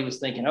everybody was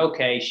thinking,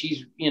 okay,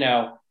 she's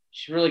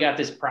really got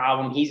this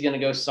problem. He's going to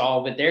go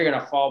solve it. They're going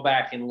to fall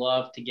back in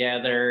love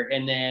together.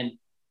 And then,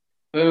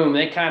 boom,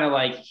 they kind of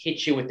like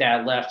hit you with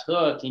that left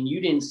hook, and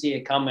you didn't see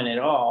it coming at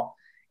all.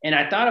 And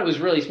I thought it was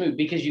really smooth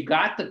because you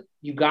got the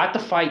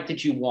fight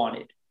that you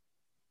wanted,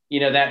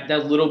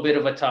 that little bit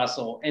of a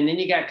tussle. And then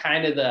you got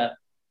kind of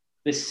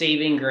the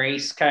saving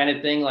grace kind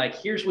of thing. Like,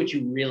 here's what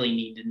you really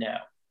need to know.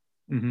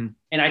 Mm-hmm.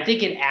 And I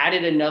think it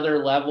added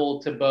another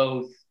level to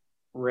both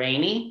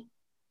Rainey,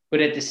 but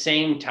at the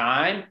same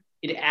time,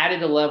 it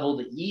added a level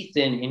to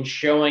Ethan in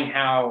showing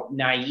how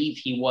naive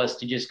he was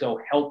to just go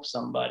help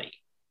somebody,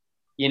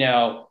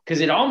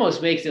 because it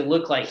almost makes it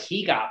look like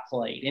he got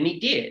played, and he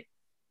did.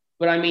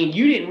 But I mean,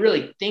 you didn't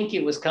really think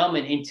it was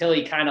coming until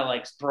he kind of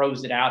like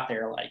throws it out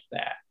there like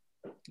that.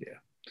 Yeah.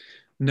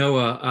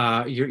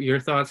 Noah, your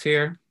thoughts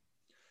here?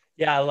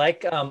 Yeah, I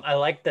like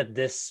that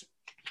this,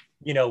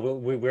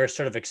 we're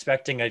sort of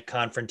expecting a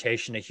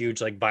confrontation, a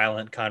huge like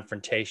violent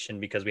confrontation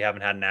because we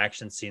haven't had an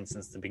action scene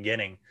since the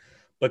beginning.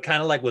 But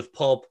kind of like with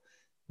Pulp,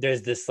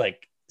 there's this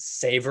like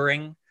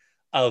savoring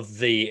of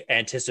the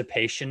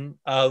anticipation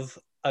of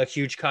a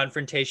huge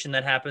confrontation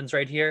that happens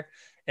right here.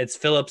 It's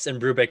Phillips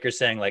and Brubaker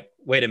saying like,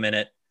 wait a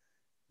minute,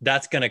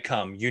 that's going to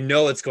come.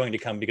 It's going to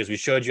come because we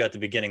showed you at the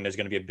beginning there's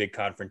going to be a big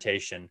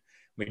confrontation.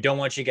 We don't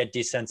want you to get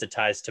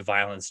desensitized to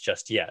violence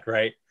just yet,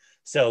 right?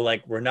 So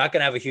like we're not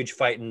going to have a huge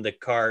fight in the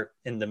car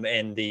in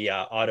the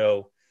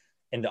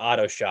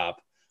auto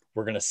shop.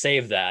 We're going to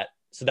save that.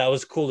 So that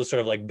was cool to sort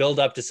of like build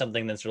up to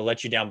something then sort of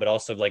let you down, but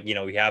also like,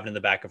 we have it in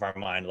the back of our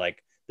mind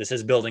like this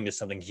is building to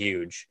something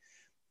huge.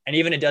 And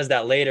even it does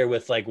that later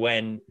with like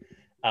when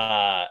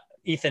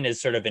Ethan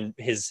is sort of in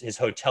his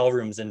hotel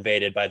room's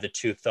invaded by the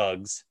two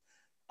thugs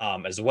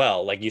as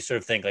well. Like you sort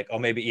of think like, oh,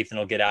 maybe Ethan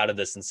will get out of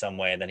this in some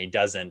way, and then he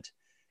doesn't.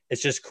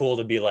 It's just cool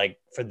to be like,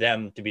 for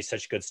them to be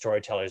such good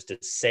storytellers to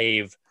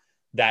save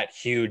that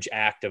huge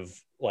act of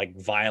like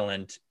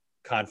violent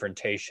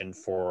confrontation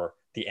for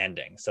the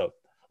ending. So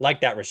like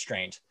that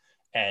restraint,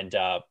 and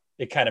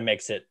it kind of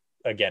makes it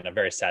again a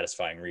very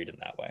satisfying read in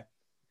that way.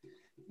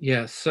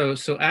 Yeah. So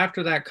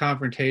after that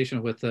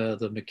confrontation with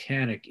the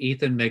mechanic,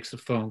 Ethan makes a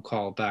phone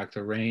call back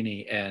to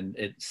Rainey, and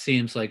it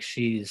seems like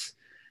she's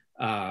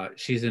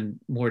in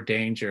more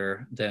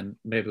danger than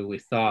maybe we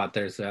thought.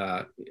 There's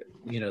the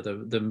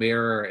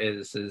mirror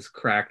is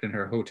cracked in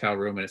her hotel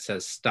room, and it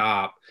says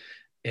stop,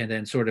 and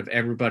then sort of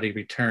everybody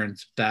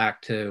returns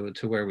back to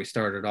where we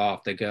started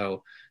off. They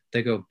go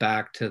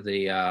back to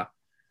the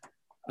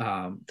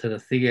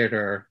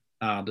theater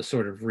to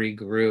sort of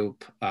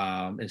regroup,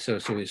 and so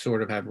we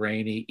sort of have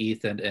Rainey,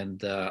 Ethan,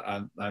 and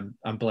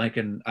I'm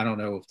blanking. I don't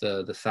know if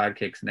the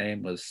sidekick's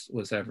name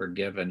was ever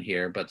given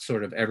here, but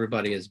sort of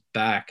everybody is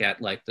back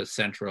at like the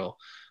central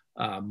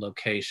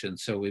location.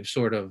 So we've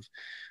sort of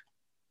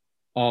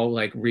all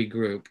like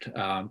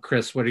regrouped.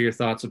 Chris, what are your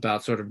thoughts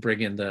about sort of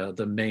bringing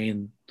the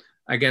main,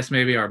 I guess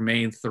maybe our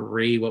main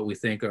three, what we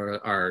think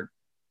are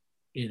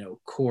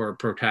core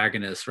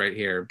protagonists right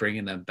here,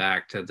 bringing them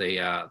back to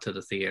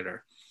the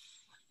theater?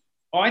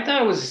 Oh, I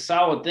thought it was a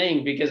solid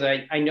thing because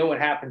I know what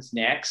happens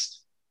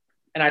next.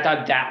 And I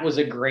thought that was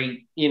a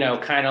great,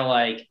 kind of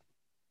like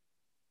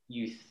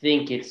you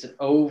think it's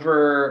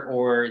over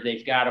or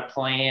they've got a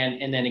plan.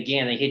 And then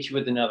again, they hit you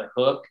with another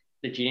hook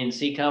that you didn't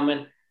see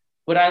coming.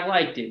 But I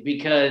liked it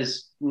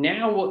because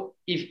now,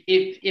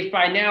 if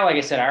by now, like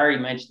I said, I already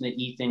mentioned that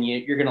Ethan,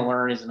 you're going to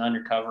learn as an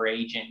undercover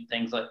agent and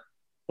things like,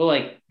 but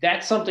like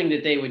that's something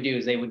that they would do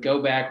is they would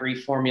go back,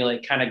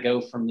 reformulate, kind of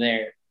go from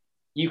there.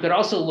 You could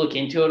also look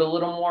into it a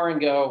little more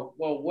and go,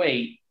 well,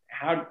 wait,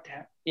 how,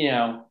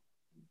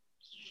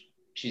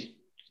 she's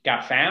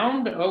got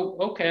found. Oh,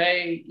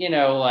 okay.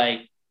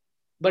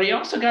 But he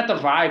also got the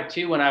vibe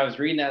too, when I was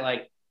reading that,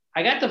 like,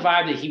 I got the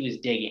vibe that he was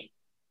digging.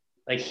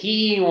 Like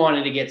he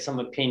wanted to get some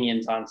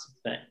opinions on some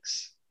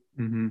things.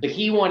 Mm-hmm. Like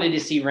he wanted to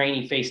see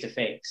Rainey face to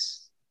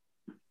face.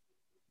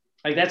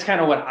 Like that's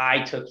kind of what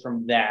I took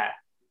from that.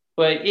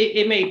 But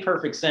it made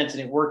perfect sense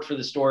and it worked for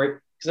the story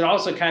because it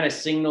also kind of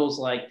signals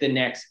like the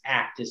next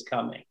act is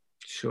coming.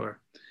 Sure.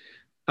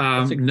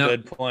 That's a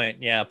good point.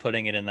 Yeah,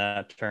 putting it in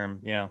that term.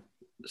 Yeah.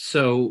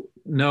 So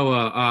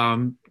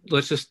Noah,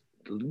 let's just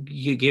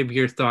give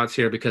your thoughts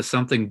here because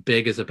something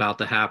big is about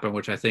to happen,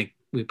 which I think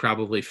we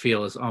probably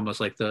feel is almost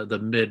like the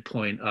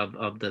midpoint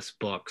of this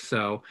book.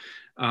 So,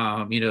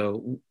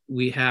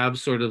 we have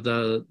sort of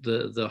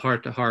the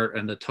heart to heart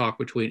and the talk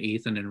between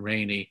Ethan and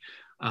Rainey,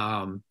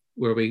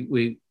 where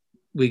we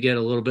get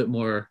a little bit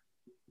more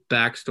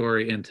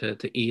backstory into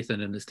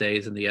Ethan and his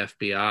days in the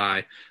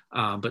FBI.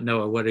 But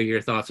Noah, what are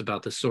your thoughts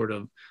about this sort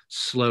of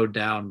slowed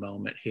down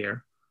moment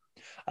here?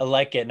 I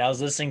like it. And I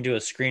was listening to a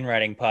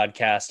screenwriting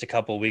podcast a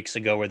couple of weeks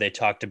ago where they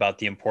talked about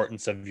the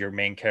importance of your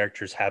main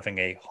characters having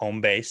a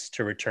home base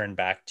to return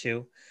back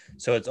to.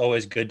 So it's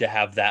always good to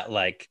have that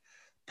like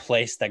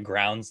place that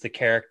grounds the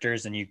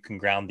characters and you can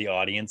ground the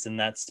audience in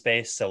that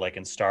space. So like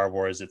in Star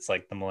Wars, it's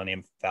like the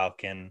Millennium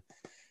Falcon.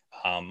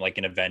 Like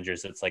in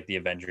Avengers, it's like the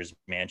Avengers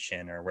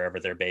Mansion or wherever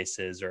their base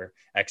is, or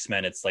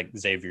X-Men, it's like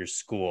Xavier's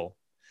school.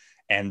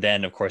 And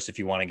then, of course, if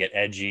you want to get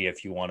edgy,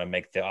 if you want to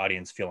make the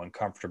audience feel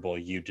uncomfortable,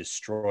 you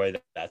destroy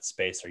that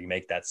space or you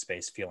make that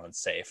space feel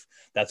unsafe.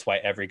 That's why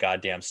every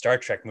goddamn Star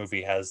Trek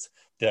movie has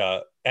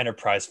the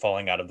Enterprise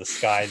falling out of the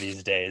sky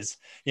these days,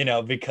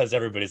 because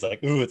everybody's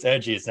like, ooh, it's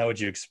edgy. It's not what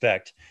you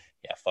expect.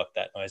 Yeah, fuck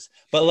that noise.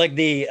 But like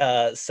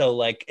so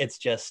like, it's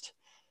just,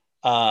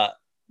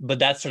 but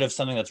that's sort of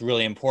something that's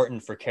really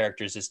important for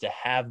characters, is to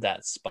have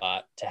that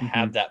spot, to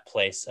have that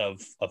place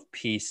of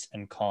peace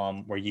and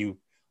calm where you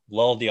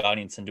lull the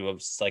audience into a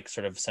like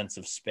sort of sense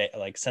of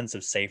sense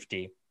of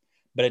safety,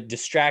 but it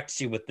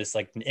distracts you with this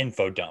like an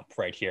info dump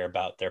right here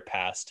about their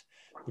past,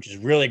 which is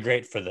really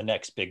great for the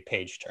next big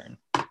page turn.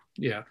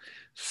 Yeah.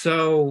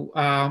 So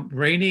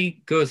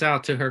Rainey goes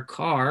out to her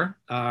car.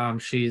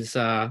 She's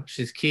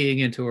keying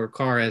into her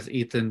car as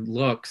Ethan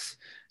looks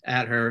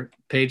at her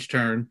page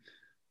turn.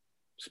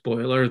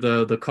 Spoiler: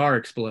 the car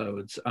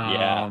explodes.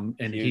 And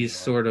he's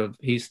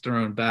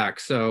thrown back.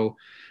 So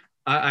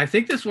I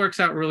think this works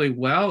out really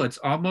well. It's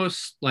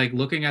almost like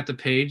looking at the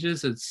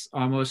pages. It's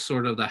almost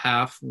sort of the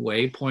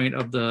halfway point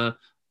of the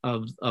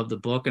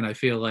book, and I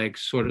feel like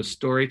sort of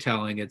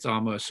storytelling, it's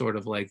almost sort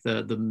of like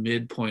the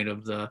midpoint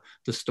of the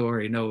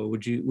story. Noah,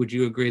 would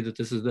you agree that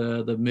this is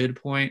the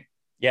midpoint?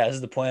 Yeah, this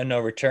is the point of no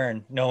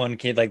return. No one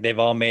can, like, they've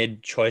all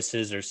made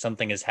choices or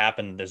something has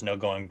happened. There's no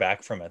going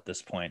back from at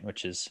this point,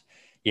 which is,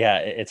 yeah,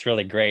 it's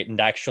really great.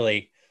 And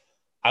actually,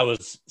 I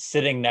was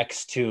sitting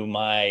next to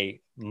my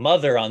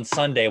mother on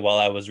Sunday while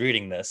I was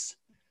reading this,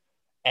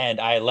 and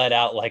I let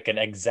out like an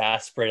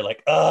exasperated,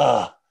 like,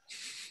 ugh.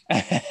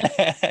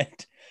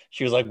 And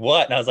she was like,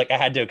 what? And I was like, I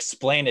had to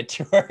explain it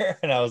to her.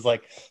 And I was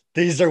like,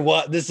 this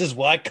is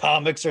why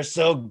comics are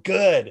so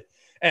good.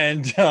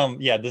 And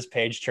yeah, this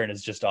page turn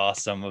is just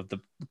awesome, of the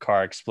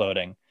car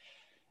exploding.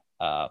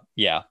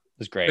 Yeah, it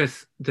was great.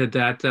 Chris, did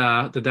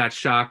that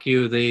shock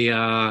you?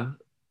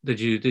 Did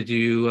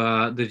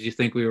you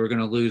think we were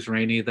going to lose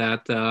Rainey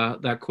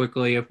that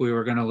quickly, if we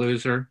were going to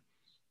lose her?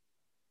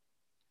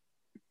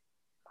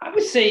 I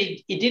would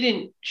say it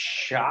didn't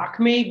shock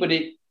me, but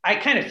I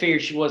kind of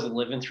figured she wasn't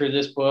living through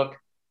this book.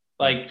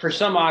 Like, for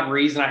some odd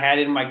reason, I had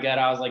it in my gut.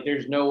 I was like,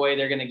 there's no way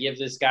they're going to give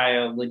this guy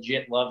a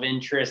legit love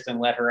interest and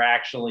let her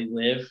actually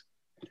live.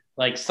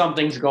 Like,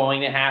 something's going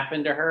to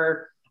happen to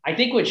her. I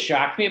think what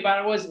shocked me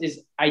about it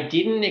is I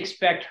didn't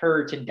expect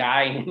her to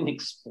die in an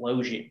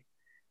explosion.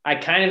 I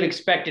kind of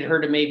expected her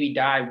to maybe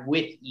die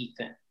with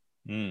Ethan,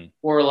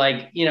 or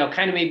like,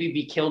 kind of maybe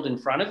be killed in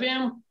front of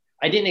him.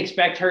 I didn't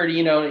expect her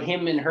to,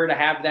 him and her to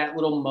have that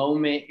little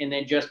moment. And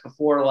then just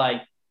before,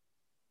 like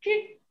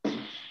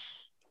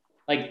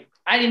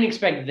I didn't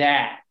expect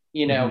that,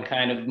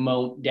 kind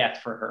of death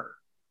for her.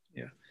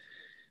 Yeah.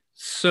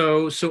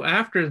 So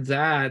after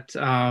that,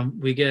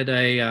 we get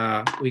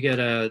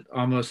a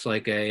almost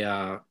like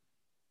a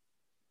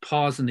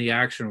pause in the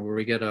action, where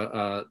we get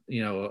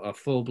a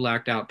full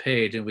blacked out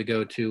page, and we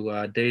go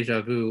to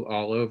deja vu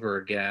all over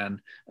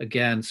again, a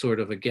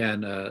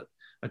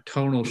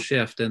tonal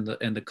shift in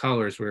the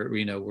colors, where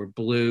we're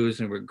blues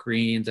and we're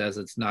greens as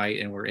it's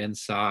night and we're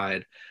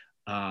inside,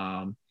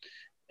 and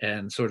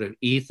sort of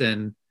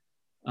Ethan.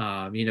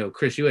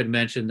 Chris, you had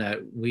mentioned that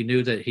we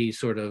knew that he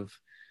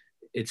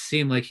it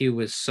seemed like he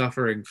was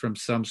suffering from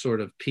some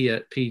sort of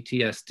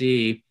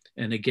PTSD.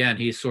 And again,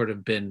 he's sort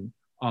of been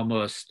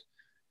almost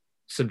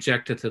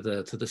subjected to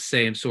the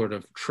same sort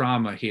of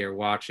trauma here,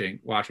 watching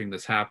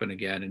this happen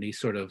again. And he's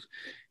sort of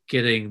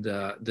getting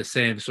the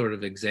same sort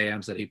of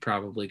exams that he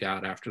probably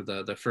got after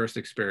the first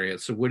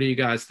experience. So what do you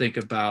guys think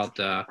about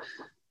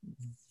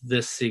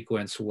this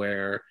sequence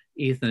where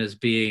Ethan is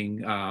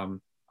being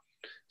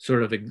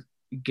sort of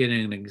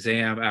getting an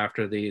exam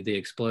after the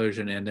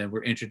explosion, and then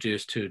we're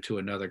introduced to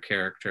another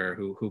character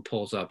who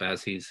pulls up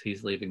as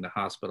he's leaving the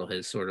hospital,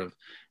 his sort of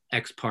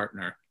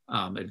ex-partner,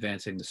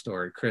 advancing the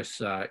story.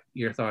 Chris,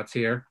 your thoughts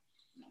here?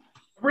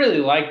 I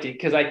really liked it,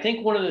 because I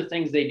think one of the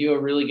things they do a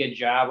really good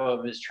job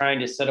of is trying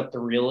to set up the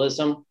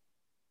realism.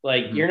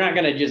 Like, you're not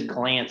going to just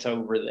glance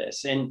over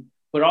this,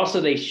 but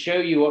also they show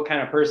you what kind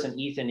of person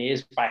Ethan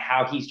is by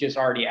how he's just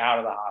already out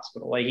of the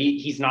hospital. Like,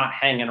 he's not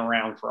hanging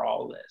around for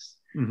all of this.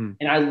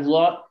 And I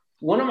love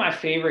one of my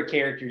favorite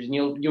characters, and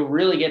you'll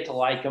really get to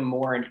like him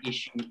more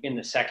in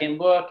the second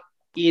book,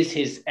 is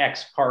his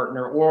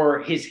ex-partner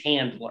or his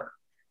handler.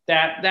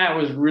 That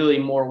was really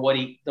more what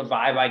the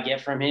vibe I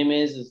get from him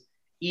is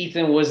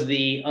Ethan was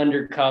the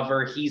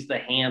undercover, he's the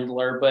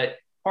handler, but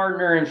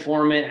partner,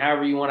 informant,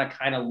 however you want to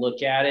kind of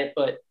look at it,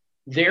 but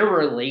their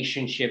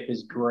relationship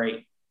is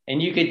great.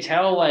 And you could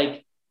tell,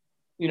 like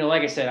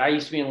I said, I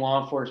used to be in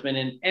law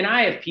enforcement, and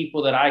I have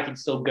people that I can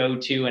still go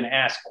to and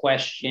ask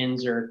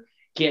questions or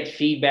get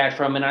feedback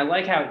from. And I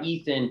like how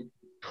Ethan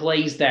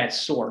plays that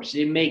source.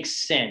 It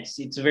makes sense.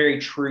 It's a very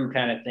true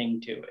kind of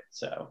thing to it.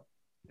 So,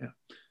 yeah.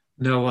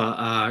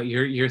 Noah,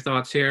 your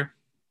thoughts here?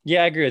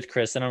 Yeah, I agree with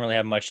Chris. I don't really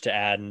have much to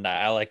add. And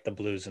I like the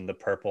blues and the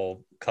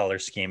purple color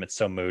scheme. It's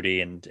so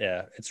moody, and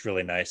it's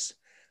really nice.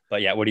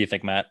 But yeah, what do you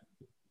think, Matt?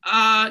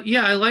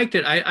 Yeah, I liked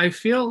it. I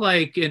feel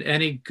like in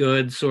any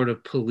good sort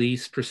of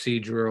police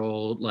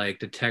procedural, like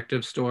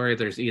detective story,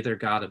 there's either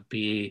got to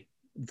be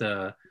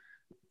the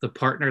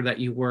partner that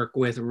you work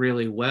with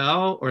really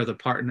well, or the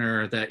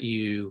partner that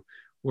you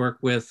work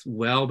with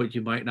well, but you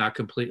might not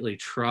completely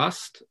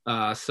trust.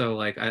 So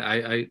like,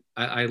 I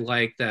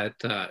like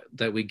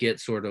that we get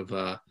sort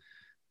of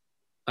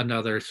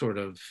another sort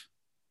of,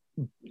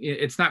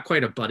 it's not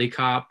quite a buddy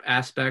cop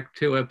aspect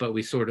to it, but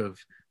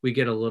we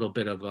get a little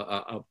bit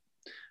of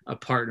a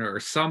partner or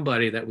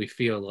somebody that we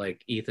feel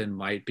like Ethan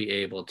might be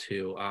able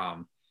to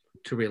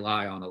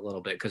rely on a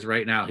little bit, because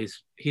right now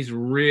he's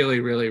really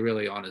really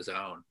really on his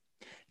own.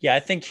 Yeah, I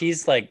think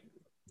he's like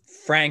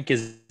Frank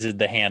is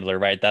the handler,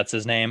 right? That's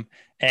his name,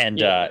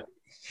 and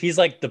he's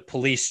like the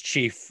police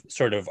chief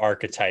sort of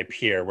archetype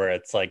here, where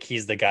it's like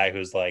he's the guy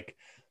who's like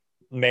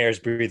mayor's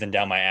breathing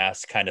down my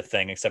ass kind of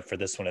thing, except for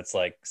this one it's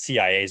like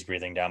CIA's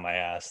breathing down my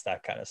ass,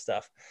 that kind of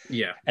stuff.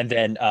 Yeah. And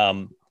then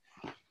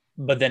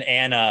but then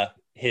Anna,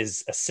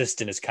 his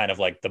assistant, is kind of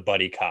like the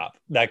buddy cop,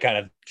 that kind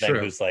of thing. True.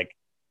 Who's like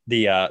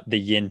the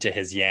yin to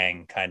his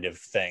yang kind of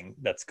thing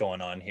that's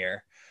going on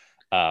here.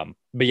 But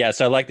yeah,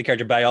 so I like the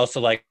character, but I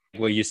also like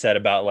what you said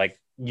about like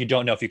you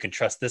don't know if you can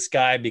trust this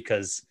guy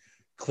because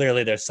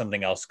clearly there's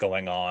something else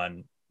going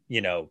on,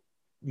 you know,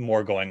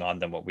 more going on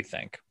than what we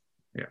think.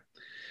 Yeah.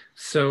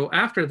 So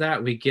after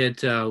that, we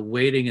get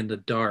Waiting in the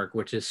Dark,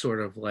 which is sort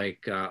of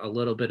like a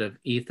little bit of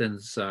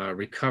Ethan's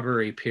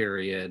recovery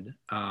period.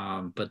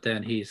 But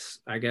then he's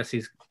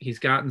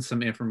gotten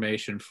some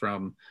information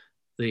from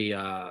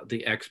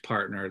the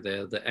ex-partner,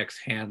 the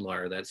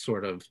ex-handler, that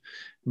sort of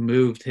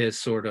moved his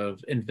sort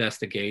of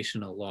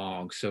investigation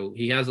along. So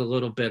he has a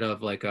little bit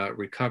of like a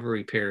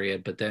recovery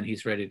period, but then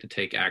he's ready to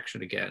take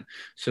action again.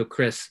 So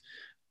Chris,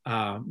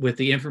 with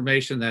the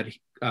information that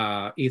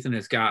Ethan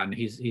has gotten,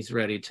 he's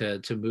ready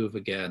to move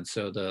again.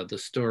 So the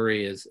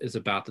story is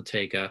about to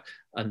take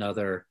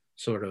another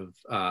sort of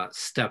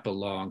step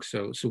along.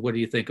 So what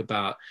do you think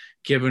about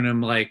giving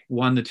him like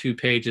 1 to 2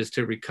 pages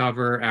to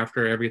recover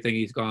after everything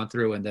he's gone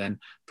through, and then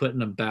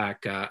putting him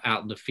back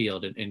out in the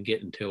field and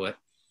getting to it?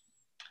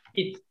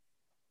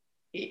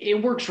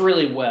 It works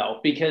really well,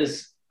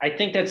 because I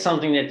think that's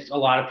something that a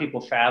lot of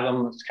people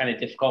fathom. It's kind of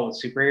difficult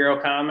with superhero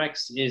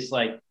comics, is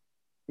like,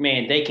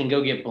 man, they can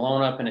go get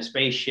blown up in a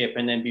spaceship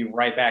and then be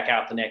right back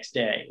out the next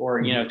day,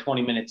 or,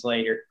 20 minutes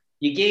later.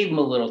 You gave them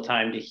a little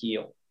time to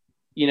heal.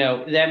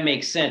 That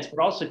makes sense. But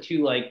also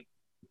too, like,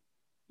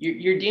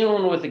 you're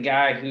dealing with a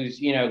guy who's,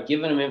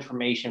 giving them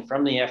information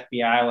from the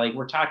FBI. Like,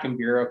 we're talking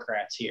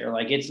bureaucrats here.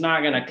 Like, it's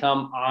not going to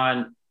come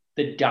on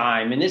the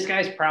dime. And this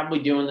guy's probably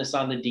doing this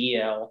on the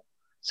DL.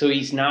 So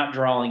he's not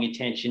drawing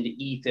attention to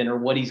Ethan or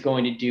what he's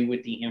going to do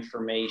with the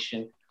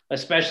information,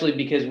 especially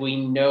because we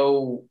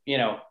know,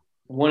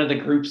 one of the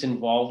groups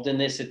involved in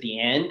this at the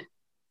end,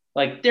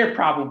 like, they're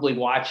probably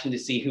watching to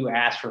see who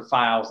asked for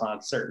files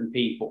on certain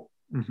people.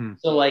 Mm-hmm.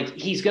 So like,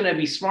 he's going to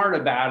be smart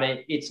about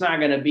it. It's not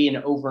going to be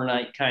an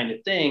overnight kind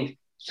of thing.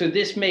 So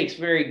this makes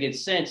very good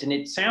sense. And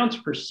it sounds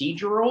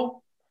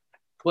procedural,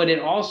 but it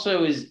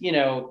also is,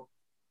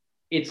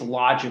 it's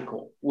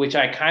logical, which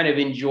I kind of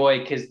enjoy,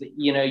 because,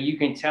 you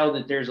can tell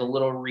that there's a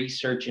little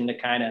research into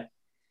kind of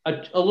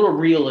a little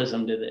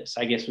realism to this,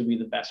 I guess would be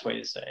the best way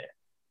to say it.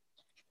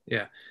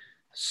 Yeah.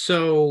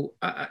 So,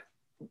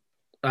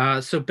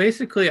 so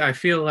basically I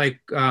feel like,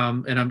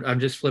 and I'm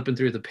just flipping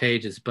through the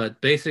pages, but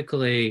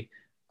basically,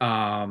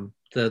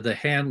 the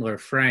handler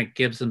Frank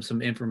gives him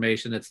some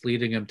information that's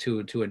leading him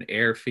to an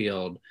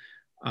airfield.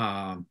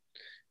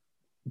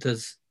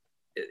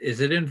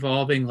 Is it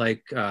involving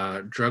like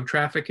drug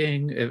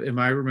trafficking? Am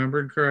I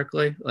remembering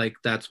correctly? Like,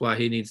 that's why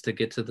he needs to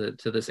get to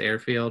this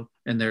airfield,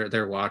 and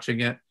they're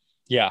watching it.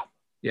 Yeah,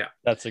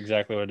 that's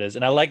exactly what it is.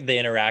 And I like the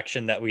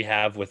interaction that we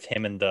have with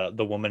him and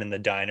the woman in the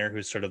diner,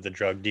 who's sort of the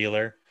drug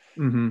dealer.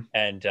 Mm-hmm.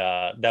 And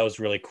that was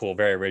really cool,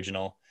 very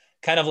original.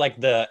 Kind of like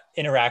the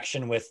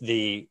interaction with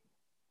the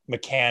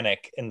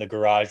mechanic in the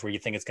garage, where you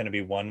think it's going to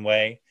be one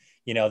way,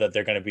 that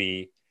they're going to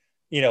be,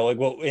 like,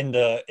 well, in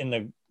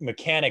the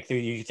mechanic,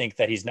 you think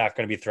that he's not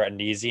going to be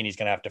threatened easy and he's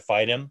going to have to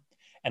fight him,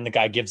 and the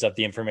guy gives up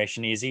the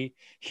information easy.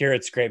 Here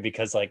it's great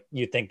because, like,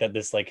 you think that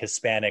this like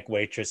Hispanic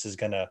waitress is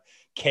going to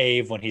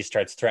cave when he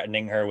starts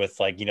threatening her with,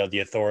 like, the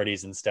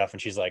authorities and stuff,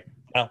 and she's like,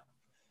 no,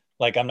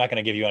 like, I'm not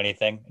going to give you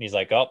anything. And he's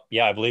like, oh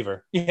yeah, I believe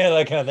her. Yeah,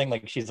 that kind of thing.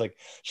 Like, she's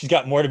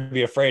got more to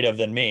be afraid of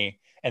than me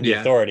and the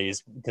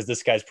authorities, because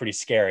this guy's pretty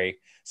scary.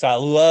 So I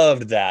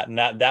loved that. And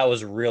that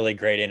was really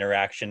great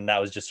interaction. That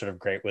was just sort of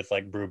great with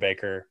like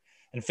Brubaker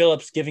and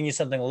Phillips giving you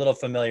something a little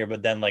familiar,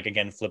 but then, like,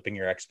 again, flipping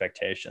your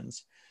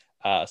expectations.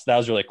 So that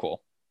was really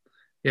cool.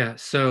 Yeah.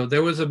 So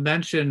there was a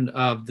mention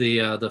of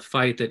the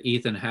fight that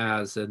Ethan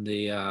has in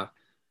the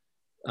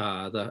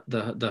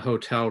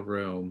hotel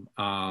room.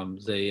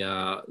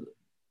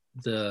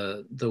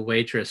 The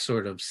waitress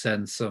sort of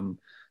sends some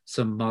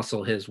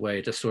muscle his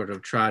way to sort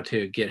of try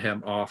to get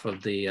him off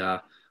of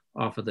the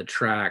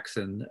tracks,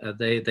 and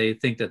they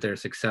think that they're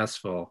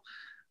successful.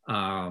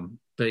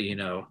 But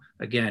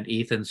again,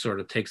 Ethan sort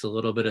of takes a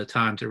little bit of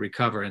time to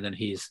recover, and then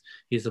he's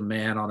a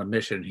man on a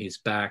mission. He's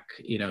back,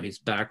 he's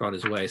back on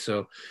his way.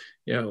 So,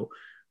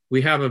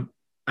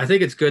 I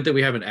think it's good that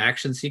we have an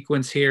action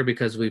sequence here,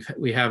 because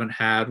we haven't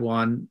had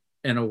one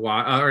in a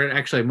while, or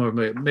actually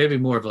maybe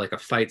more of like a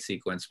fight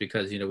sequence,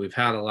 because we've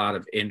had a lot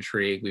of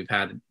intrigue, we've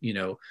had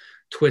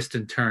twists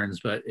and turns,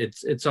 but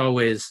it's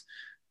always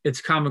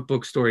comic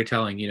book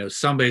storytelling.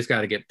 Somebody's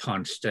got to get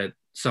punched at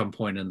some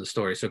point in the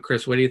story. So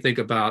Chris, what do you think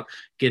about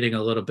getting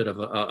a little bit of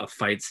a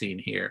fight scene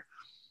here?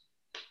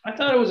 I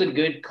thought it was a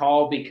good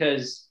call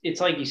because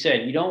it's like you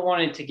said, you don't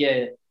want it to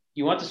get,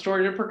 you want the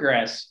story to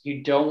progress.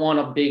 You don't want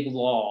a big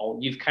lull.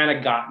 You've kind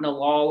of gotten a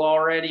lull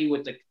already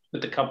with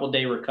the couple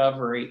day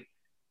recovery,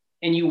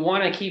 and you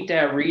want to keep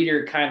that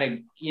reader kind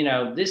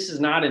of, this is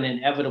not an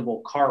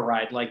inevitable car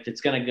ride like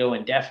that's going to go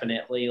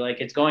indefinitely. Like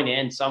it's going to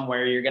end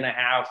somewhere. You're going to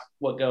have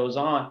what goes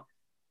on.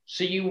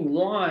 So you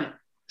want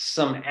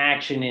some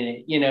action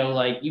in it,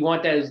 like you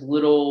want those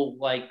little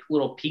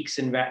peaks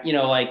and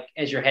like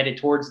as you're headed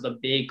towards the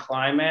big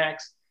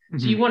climax.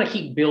 So you want to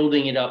keep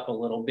building it up a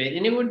little bit.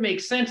 And it would make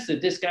sense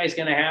that this guy's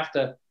going to have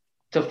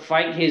to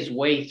fight his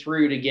way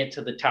through to get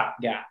to the top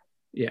guy.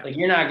 Yeah. Like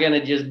you're not going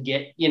to just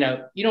get, you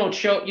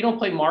don't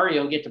play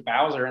Mario and get to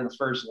Bowser in the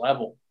first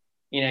level.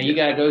 You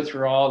got to go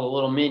through all the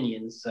little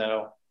minions.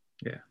 So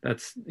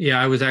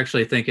I was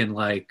actually thinking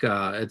like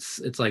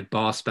it's like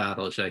boss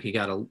battles. Like you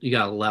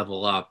gotta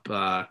level up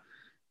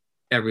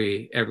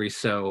every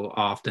so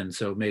often.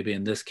 So maybe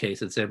in this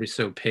case it's every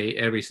so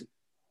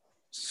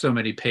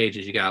many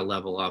pages you gotta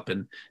level up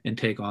and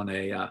take on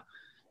a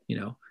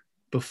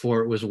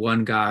before it was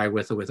one guy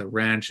with a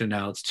wrench and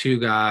now it's two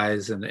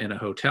guys in a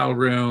hotel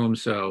room.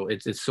 So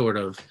it's sort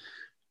of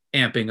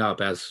amping up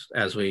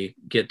as we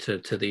get to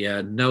the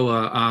end.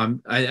 Noah,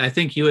 I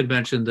think you had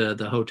mentioned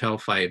the hotel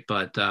fight,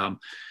 but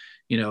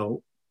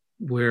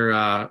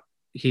where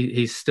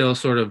he's still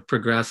sort of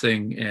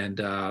progressing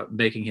and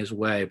making his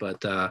way.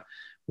 But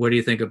what do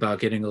you think about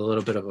getting a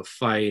little bit of a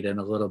fight and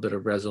a little bit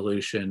of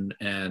resolution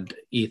and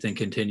Ethan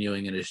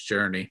continuing in his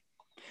journey?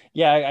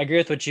 Yeah, I agree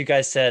with what you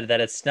guys said,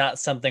 that it's not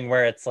something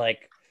where it's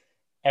like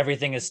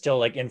everything is still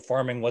like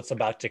informing what's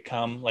about to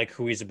come, like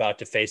who he's about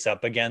to face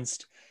up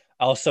against.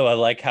 Also, I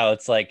like how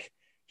it's like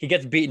he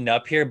gets beaten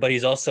up here, but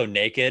he's also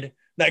naked,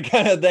 that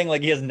kind of thing.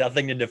 Like he has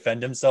nothing to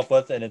defend himself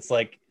with. And it's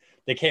like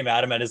they came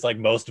at him at his like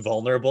most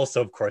vulnerable. So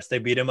of course they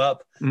beat him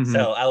up. Mm-hmm.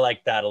 So I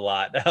like that a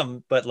lot.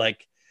 But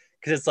like,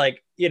 cause it's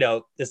like,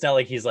 it's not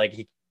like he's like,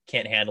 he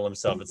can't handle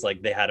himself. It's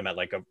like they had him at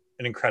like an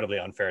incredibly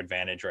unfair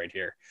advantage right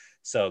here.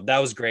 So that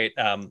was great.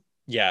 I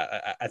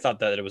thought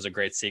that it was a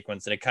great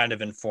sequence, and it kind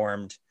of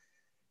informed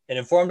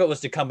what was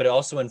to come, but it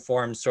also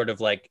informed sort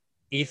of like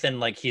Ethan,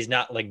 like he's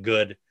not like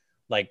good,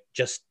 like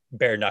just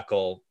bare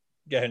knuckle,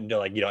 and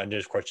and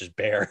of course just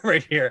bare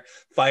right here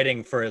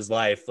fighting for his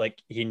life.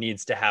 Like he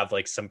needs to have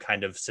like some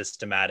kind of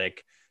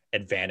systematic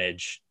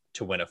advantage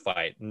to win a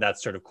fight, and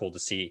that's sort of cool to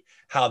see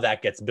how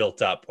that gets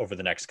built up over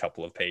the next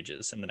couple of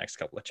pages and the next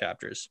couple of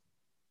chapters.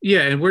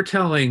 Yeah, and we're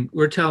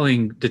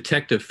telling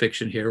detective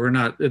fiction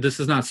here. This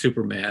is not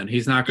Superman.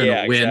 He's not going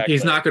to win. Exactly.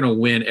 He's not going to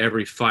win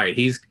every fight.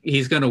 He's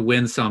going to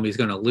win some, he's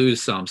going to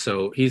lose some.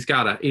 So he's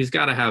got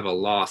to have a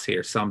loss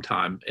here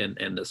sometime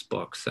in this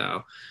book.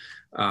 So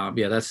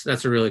that's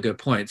a really good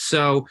point.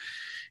 So,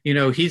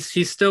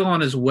 he's still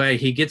on his way.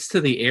 He gets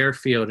to the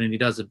airfield and he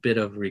does a bit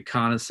of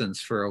reconnaissance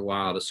for a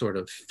while to sort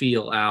of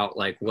feel out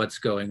like what's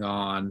going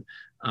on,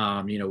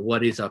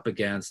 what he's up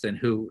against and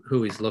who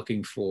he's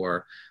looking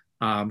for.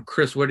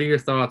 Chris, what are your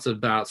thoughts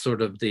about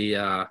sort of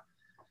the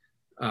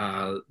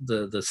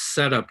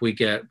setup we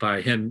get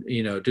by him,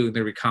 doing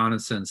the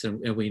reconnaissance,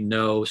 and we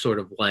know sort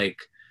of like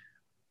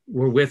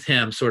we're with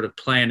him sort of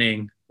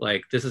planning,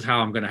 like this is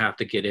how I'm going to have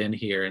to get in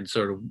here, and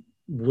sort of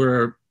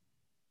we're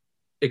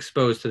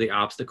exposed to the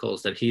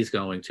obstacles that he's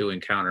going to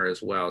encounter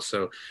as well.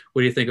 So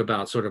what do you think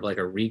about sort of like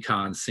a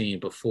recon scene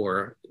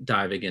before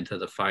diving into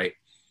the fight?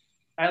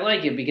 I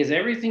like it because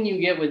everything you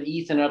get with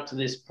Ethan up to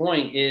this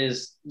point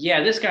is,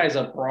 this guy's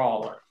a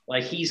brawler.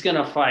 Like he's going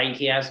to fight.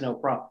 He has no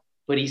problem,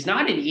 but he's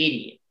not an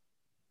idiot.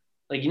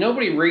 Like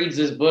nobody reads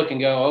this book and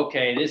go,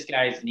 okay, this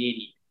guy's an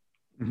idiot.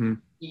 Mm-hmm.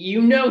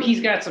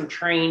 He's got some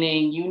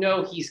training,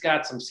 he's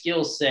got some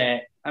skill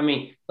set. I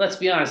mean, let's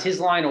be honest, his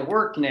line of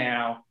work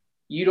now,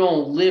 you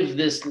don't live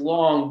this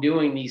long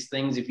doing these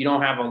things if you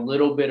don't have a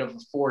little bit of a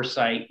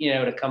foresight,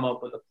 to come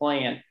up with a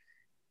plan.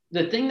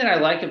 The thing that I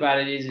like about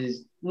it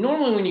is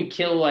normally when you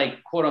kill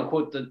like quote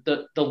unquote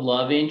the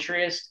love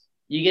interest,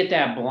 you get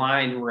that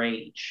blind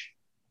rage.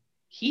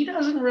 He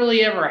doesn't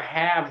really ever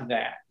have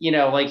that,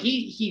 like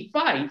he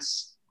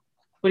fights,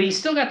 but he's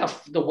still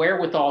got the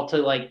wherewithal to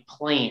like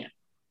plan.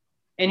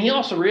 And he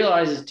also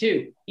realizes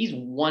too, he's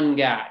one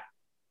guy.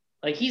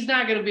 Like he's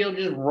not going to be able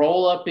to just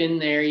roll up in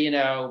there,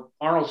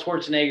 Arnold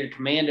Schwarzenegger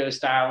commando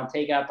style and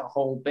take out the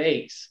whole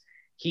base.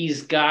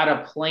 He's got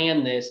to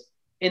plan this.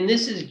 And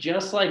this is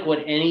just like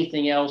what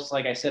anything else,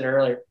 like I said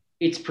earlier,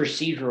 it's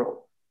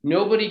procedural.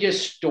 Nobody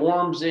just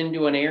storms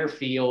into an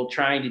airfield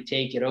trying to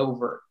take it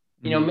over.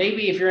 Mm-hmm.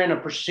 Maybe if you're in a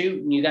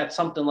pursuit and you got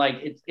something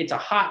like it's a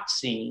hot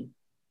scene,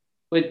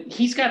 but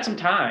he's got some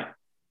time.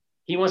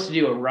 He wants to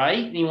do it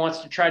right, and he wants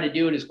to try to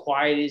do it as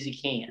quiet as he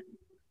can,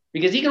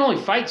 because he can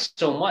only fight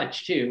so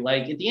much too.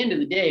 Like at the end of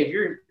the day, if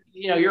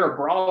you're a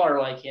brawler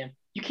like him,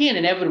 you can't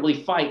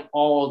inevitably fight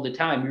all the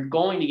time. You're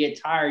going to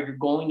get tired. You're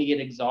going to get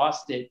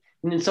exhausted.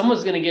 And then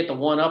someone's going to get the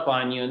one up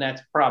on you, and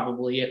that's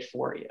probably it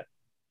for you.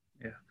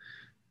 Yeah.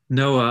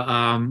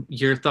 Noah,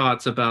 your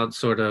thoughts about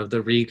sort of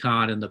the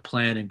recon and the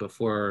planning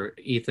before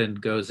Ethan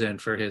goes in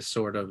for his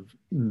sort of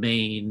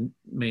main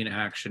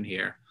action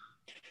here?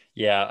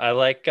 Yeah, I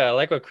like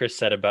what Chris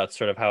said about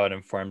sort of how it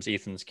informs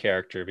Ethan's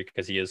character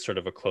because he is sort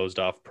of a closed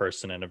off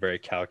person and a very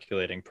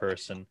calculating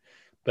person.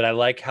 But I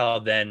like how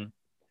then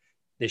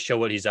they show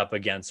what he's up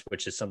against,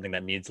 which is something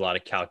that needs a lot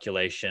of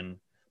calculation,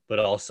 but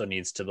also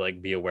needs to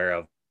like be aware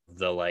of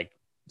the like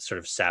sort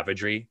of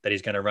savagery that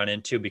he's going to run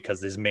into because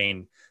the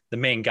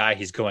main guy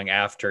he's going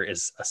after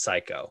is a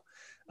psycho.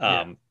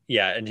 Yeah.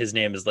 Yeah, and his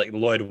name is like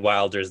Lloyd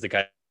Wilder is the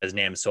guy's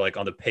name. So like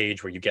on the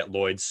page where you get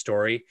Lloyd's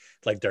story,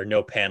 like there are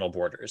no panel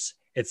borders.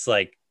 It's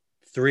like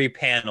 3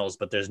 panels,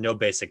 but there's no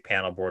basic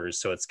panel borders.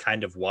 So it's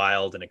kind of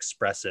wild and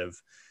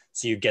expressive.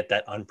 So you get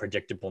that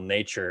unpredictable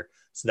nature.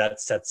 So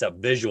that sets up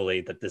visually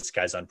that this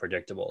guy's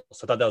unpredictable.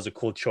 So I thought that was a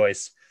cool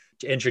choice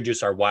to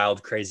introduce our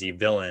wild, crazy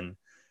villain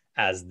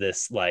as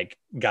this like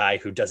guy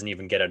who doesn't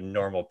even get a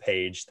normal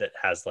page that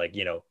has like,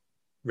 you know,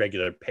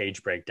 regular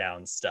page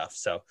breakdown stuff.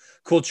 So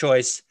cool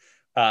choice.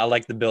 I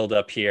like the build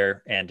up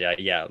here, and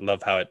yeah,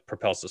 love how it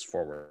propels us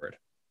forward.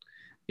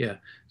 Yeah.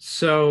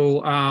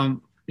 So,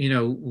 you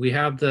know, we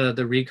have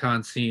the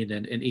recon scene,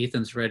 and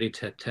Ethan's ready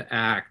to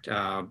act.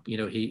 You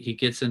know, he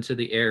gets into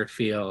the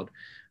airfield.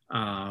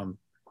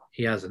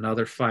 He has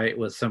another fight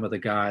with some of the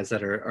guys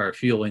that are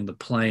fueling the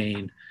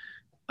plane.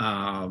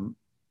 And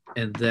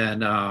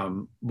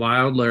then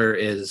Wilder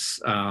is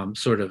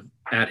sort of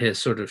at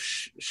his sort of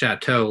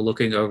chateau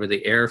looking over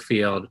the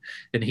airfield,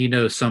 and he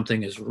knows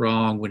something is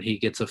wrong when he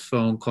gets a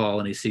phone call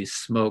and he sees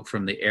smoke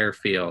from the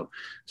airfield.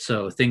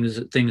 So things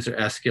are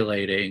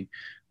escalating.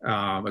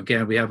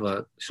 Again, we have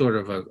a sort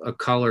of a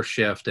color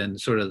shift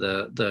and sort of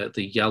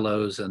the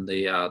yellows and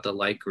the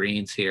light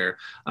greens here.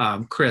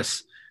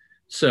 Chris,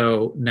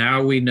 so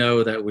now we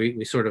know that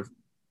we sort of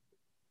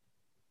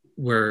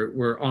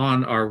we're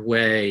on our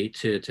way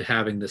to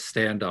having this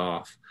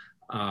standoff,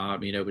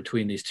 you know,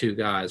 between these two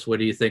guys. What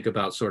do you think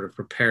about sort of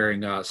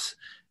preparing us,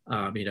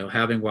 you know,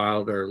 having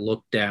Wilder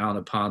look down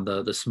upon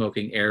the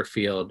smoking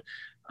airfield,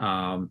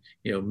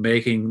 you know,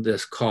 making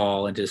this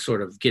call and just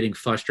sort of getting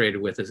frustrated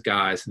with his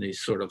guys, and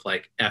he's sort of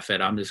like, F it,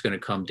 I'm just going to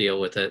come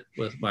deal with it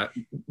with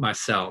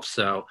myself.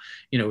 So,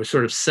 you know, we're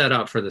sort of set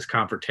up for this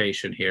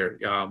confrontation here.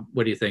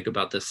 What do you think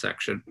about this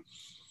section?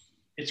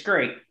 It's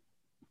great.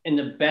 And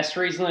the best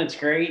reason it's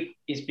great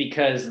is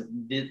because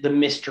the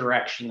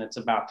misdirection that's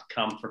about to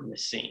come from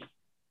this scene.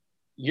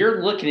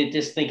 You're looking at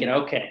this thinking,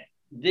 okay,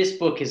 this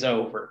book is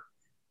over.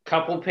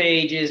 Couple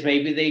pages,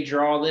 maybe they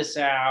draw this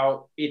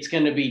out. It's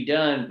going to be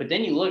done. But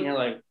then you look and you're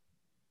like,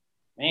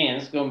 man,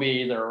 it's going to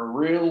be either a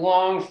real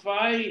long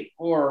fight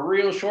or a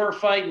real short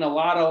fight, and a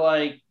lot of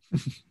like,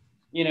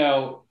 you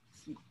know,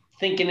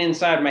 thinking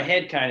inside my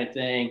head kind of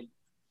thing.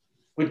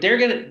 But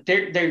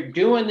they're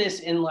doing this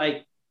in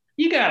like,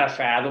 you got to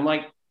fathom,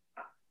 like,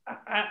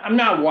 I'm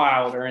not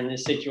Wilder in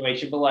this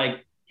situation, but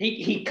like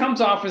he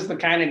comes off as the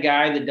kind of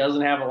guy that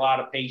doesn't have a lot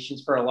of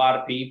patience for a lot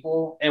of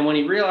people. And when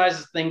he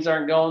realizes things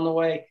aren't going the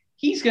way,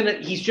 he's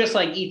just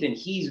like Ethan.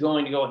 He's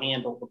going to go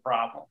handle the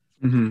problem.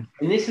 Mm-hmm.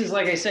 And this is,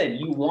 like I said,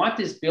 you want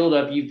this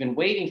buildup. You've been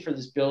waiting for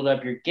this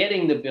buildup. You're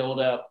getting the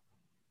buildup.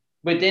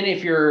 But then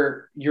if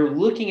you're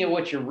looking at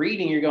what you're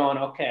reading, you're going,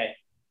 okay,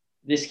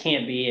 this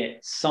can't be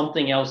it.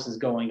 Something else is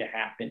going to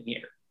happen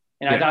here.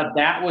 And I thought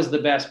that was the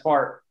best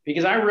part,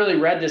 because I really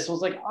read this and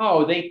was like,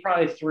 oh, they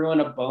probably threw in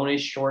a bonus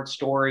short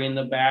story in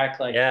the back.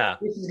 Like,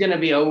 this is going to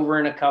be over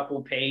in a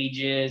couple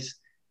pages.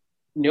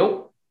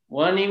 Nope.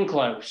 Wasn't even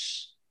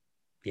close.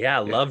 Yeah,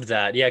 I loved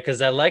that. Yeah,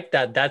 because I like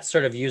that. That's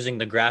sort of using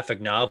the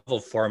graphic novel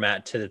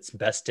format to its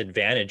best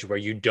advantage, where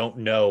you don't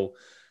know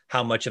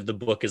how much of the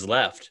book is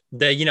left.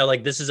 You know,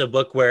 like this is a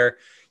book where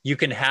you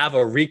can have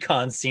a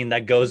recon scene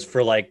that goes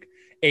for like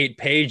 8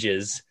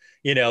 pages,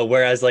 you know,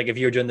 whereas like if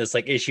you were doing this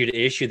like issue to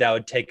issue, that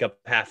would take up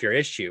half your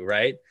issue,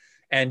 right?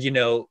 And, you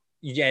know,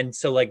 and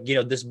so like, you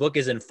know, this book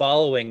isn't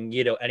following,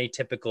 you know, any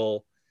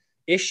typical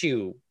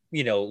issue,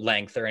 you know,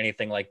 length or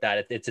anything like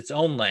that. It's its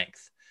own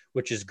length,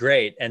 which is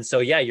great. And so,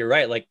 yeah, you're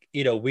right. Like,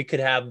 you know, we could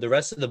have the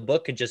rest of the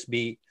book could just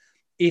be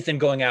Ethan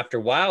going after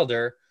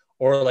Wilder,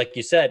 or like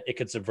you said, it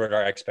could subvert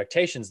our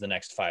expectations the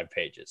next 5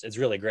 pages. It's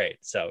really great.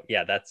 So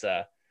yeah, that's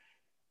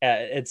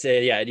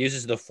it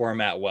uses the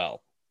format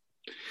well.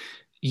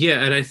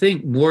 Yeah, and I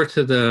think more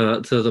to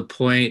the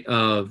point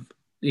of,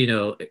 you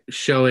know,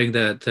 showing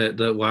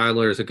that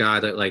Wilder is a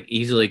guy that like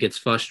easily gets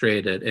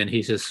frustrated, and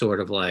he's just sort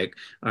of like,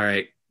 all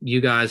right,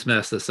 you guys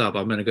mess this up,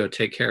 I'm gonna go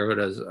take care of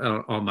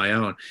it on my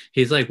own.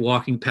 He's like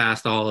walking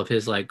past all of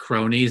his like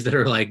cronies that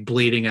are like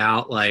bleeding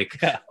out like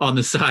on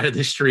the side of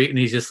the street, and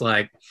he's just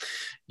like,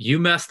 you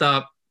messed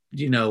up,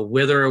 you know,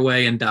 wither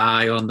away and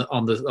die on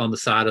the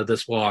side of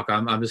this walk.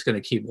 I'm just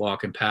going to keep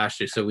walking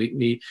past you. So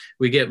we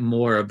get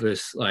more of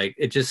this, like,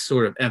 it just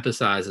sort of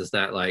emphasizes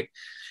that like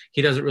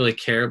he doesn't really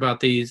care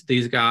about these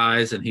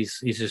guys, and he's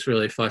just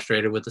really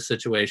frustrated with the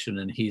situation,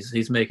 and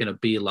he's making a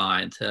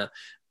beeline to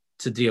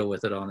deal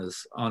with it on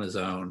his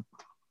own.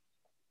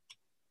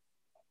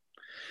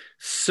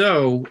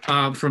 So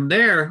from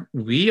there,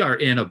 we are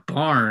in a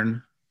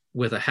barn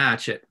with a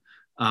hatchet.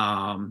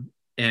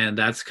 And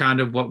that's kind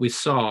of what we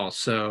saw.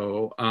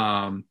 So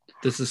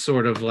this is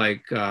sort of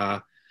like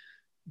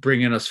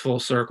bringing us full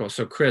circle.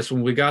 So Chris,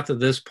 when we got to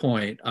this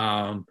point,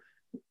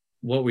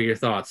 what were your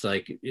thoughts?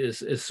 Like,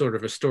 is sort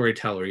of a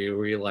storyteller,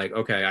 were you like,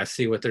 okay, I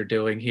see what they're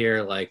doing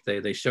here. Like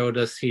they showed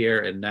us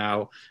here, and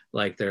now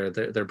like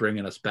they're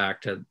bringing us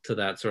back to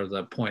that sort of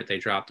the point they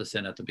dropped us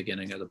in at the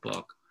beginning of the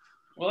book.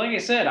 Well, like I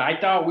said, I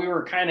thought we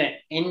were kind of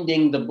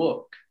ending the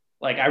book.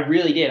 Like I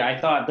really did. I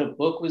thought the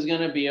book was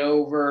going to be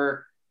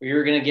over. We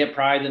were going to get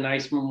probably the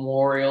nice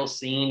memorial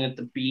scene at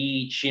the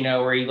beach,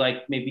 where he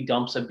like maybe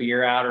dumps a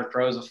beer out or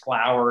throws a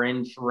flower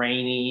in for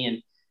Rainey.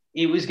 And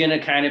it was going to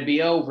kind of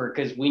be over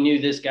because we knew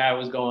this guy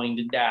was going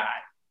to die.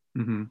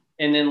 Mm-hmm.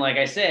 And then, like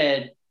I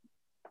said,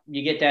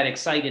 you get that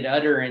excited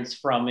utterance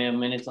from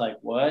him, and it's like,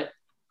 what?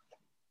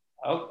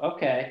 Oh,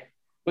 okay.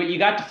 But you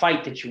got the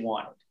fight that you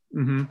wanted.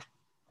 Mm-hmm.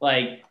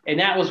 Like, and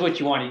that was what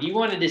you wanted. You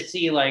wanted to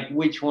see like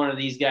which one of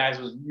these guys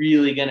was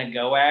really going to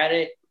go at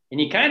it. And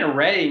you kind of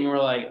read it and you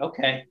were like,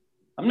 okay,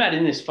 I'm not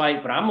in this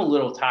fight, but I'm a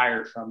little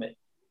tired from it.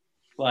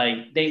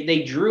 Like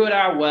they drew it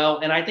out well.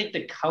 And I think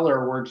the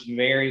color works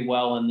very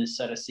well in this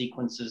set of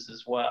sequences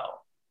as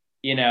well.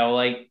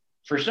 Like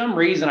for some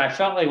reason, I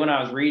felt like when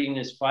I was reading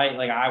this fight,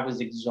 like I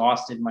was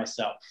exhausted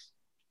myself.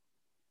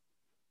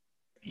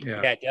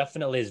 Yeah, it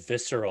definitely is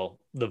visceral,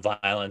 the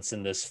violence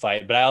in this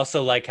fight. But I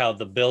also like how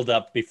the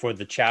buildup before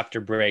the chapter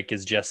break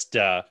is just,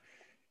 they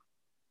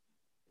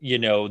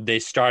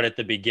start at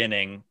the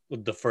beginning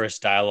with the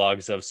first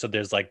dialogues of, so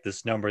there's like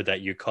this number that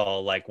you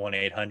call like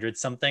 1-800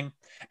 something.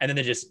 And then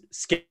they just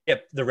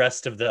skip the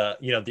rest of the,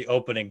 the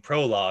opening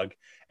prologue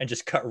and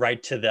just cut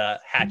right to the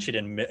hatchet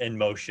in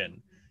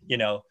motion,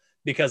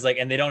 because like,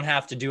 and they don't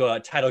have to do a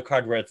title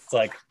card where it's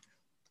like,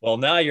 well,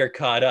 now you're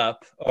caught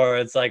up, or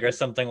it's like, or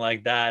something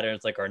like that. Or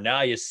it's like, or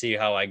now you see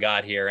how I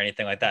got here, or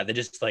anything like that. They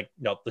just like,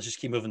 nope, let's just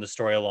keep moving the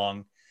story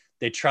along.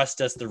 They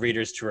trust us, the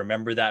readers, to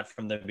remember that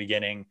from the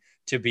beginning,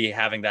 to be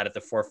having that at the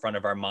forefront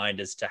of our mind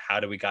as to how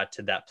do we got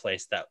to that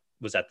place that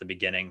was at the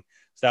beginning.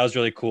 So that was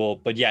really cool.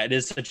 But yeah, it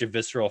is such a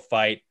visceral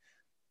fight.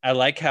 I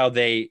like how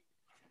they,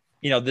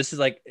 this is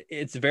like,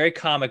 it's very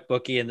comic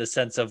booky in the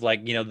sense of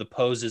like, the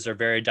poses are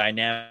very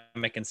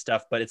dynamic and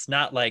stuff, but it's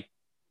not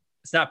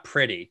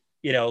pretty.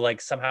 Like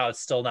somehow it's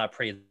still not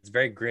pretty. It's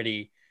very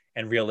gritty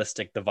and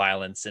realistic, the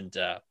violence, and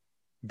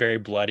very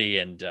bloody.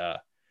 And the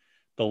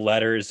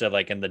letters are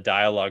like, and the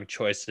dialogue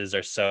choices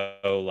are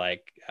so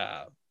like,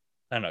 I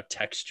don't know,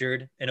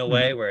 textured in a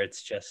way where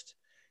it's just,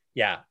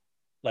 yeah,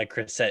 like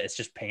Chris said, it's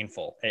just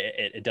painful.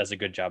 It does a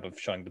good job of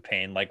showing the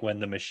pain. Like when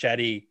the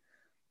machete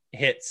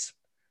hits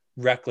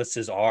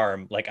Reckless's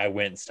arm, like I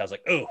winced. I was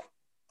like, oh,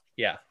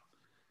 yeah,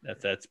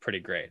 that's pretty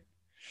great.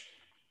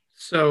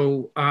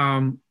 So,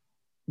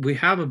 we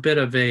have a bit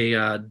of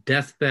a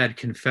deathbed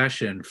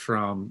confession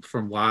from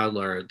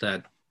Wilder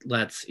that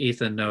lets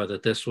Ethan know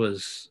that this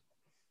was,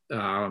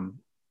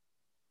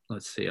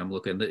 let's see, I'm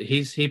looking.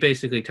 He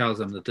basically tells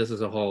him that this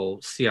is a whole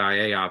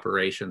CIA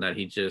operation that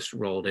he just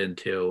rolled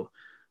into,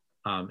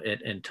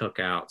 and took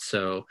out.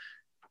 So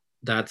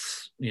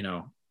that's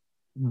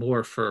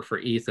more for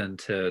Ethan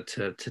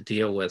to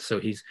deal with.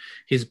 So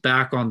he's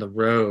back on the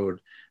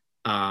road,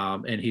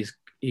 and he's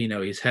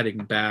heading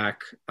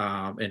back,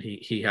 and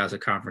he has a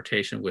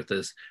confrontation with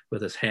his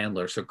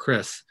handler. So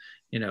Chris,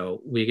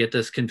 we get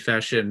this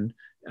confession,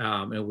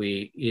 and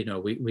we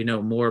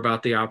know more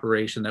about the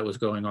operation that was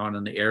going on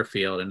in the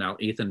airfield, and now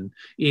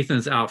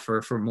Ethan's out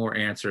for more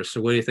answers.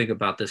 So what do you think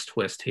about this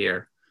twist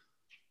here?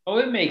 Oh,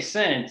 it makes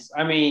sense.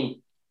 I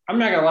mean, I'm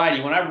not gonna lie to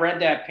you. When I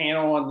read that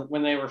panel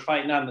when they were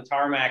fighting on the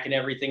tarmac and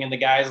everything, and the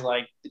guy's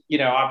like,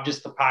 I'm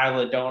just the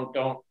pilot. Don't.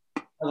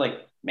 I was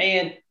like,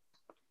 man,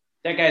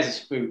 that guy's a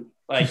spook.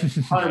 Like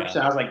 100%.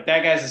 I was like,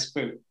 that guy's a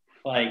spook.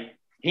 Like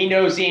he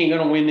knows he ain't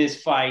gonna win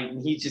this fight,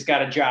 and he's just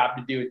got a job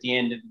to do at the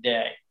end of the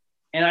day.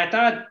 And I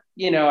thought,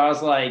 I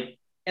was like,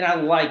 and I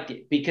liked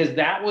it because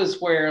that was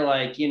where,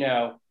 like,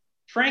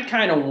 Frank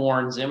kind of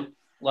warns him,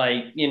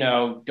 like,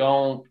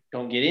 don't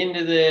get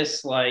into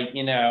this, like,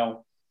 And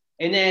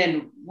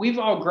then we've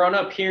all grown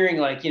up hearing,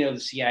 like, the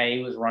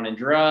CIA was running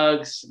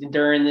drugs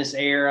during this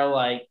era.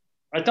 Like,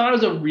 I thought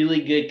it was a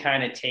really good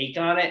kind of take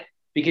on it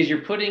because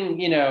you're putting,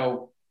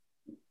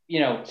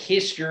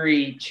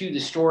 history to the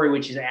story,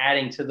 which is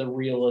adding to the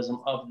realism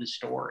of the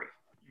story.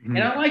 Mm-hmm.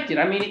 And I liked it.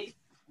 I mean,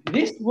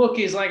 this book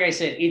is, like I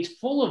said, it's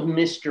full of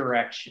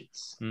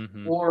misdirections,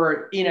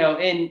 or,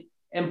 and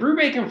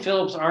Brubaker and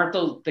Phillips aren't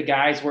the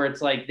guys where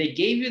it's like, they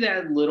gave you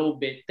that little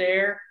bit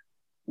there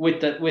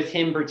with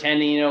him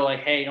pretending,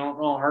 like, hey,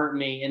 don't hurt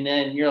me. And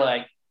then you're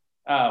like,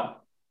 oh,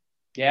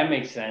 yeah, it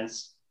makes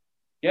sense.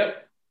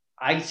 Yep.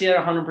 I see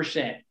that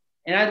 100%.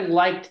 And I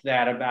liked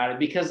that about it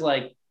because,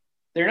 like,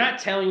 they're not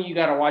telling you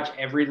got to watch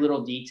every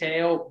little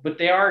detail, but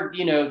they are,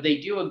 they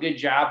do a good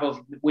job of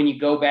when you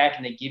go back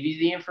and they give you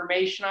the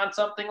information on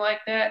something like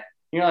that.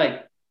 You're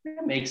like,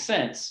 that makes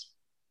sense.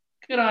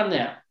 Good on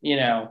them,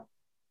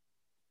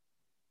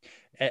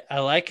 I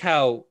like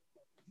how,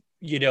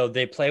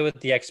 they play with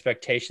the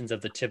expectations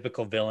of the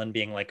typical villain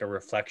being like a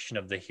reflection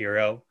of the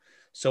hero.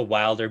 So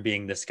Wilder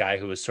being this guy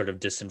who was sort of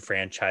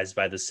disenfranchised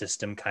by the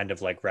system, kind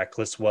of like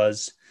Reckless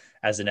was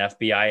as an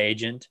FBI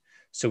agent.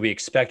 So we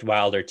expect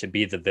Wilder to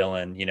be the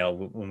villain, you know,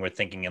 when we're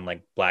thinking in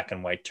like black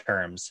and white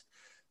terms.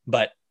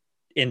 But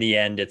in the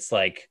end, it's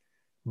like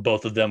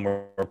both of them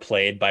were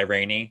played by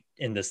Rainey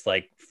in this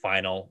like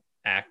final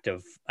act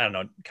of, I don't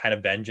know, kind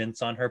of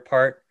vengeance on her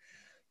part.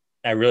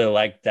 I really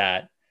like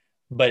that.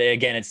 But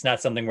again, it's not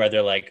something where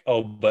they're like,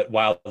 oh, but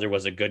Wilder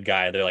was a good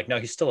guy. They're like, no,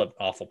 he's still an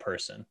awful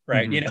person,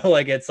 right? Mm-hmm. You know,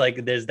 like it's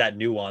like there's that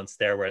nuance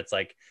there where it's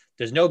like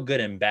there's no good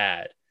and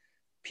bad.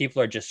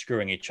 People are just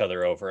screwing each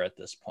other over at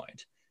this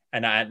point.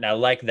 And I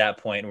like that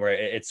point where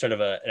it's sort of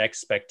an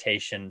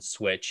expectation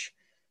switch,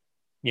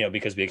 you know,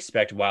 because we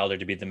expect Wilder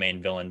to be the main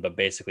villain, but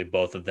basically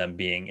both of them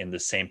being in the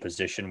same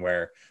position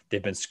where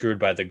they've been screwed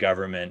by the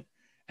government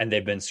and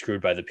they've been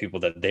screwed by the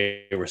people that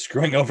they were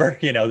screwing over.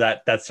 You know,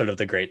 that's sort of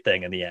the great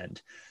thing in the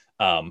end.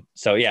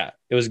 So yeah,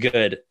 it was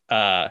good.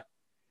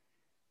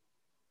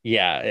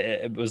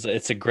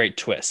 It's a great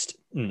twist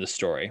in the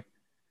story.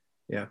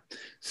 Yeah.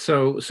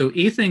 So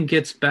Ethan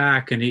gets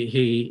back and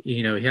he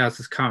you know he has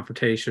this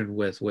confrontation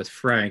with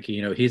Frank.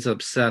 You know, he's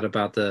upset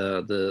about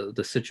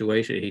the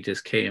situation he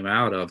just came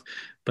out of,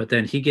 but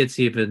then he gets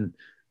even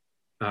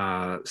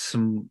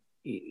some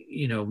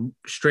you know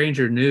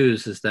stranger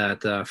news is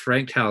that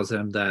Frank tells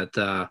him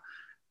that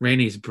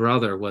Rainey's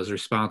brother was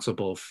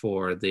responsible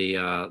for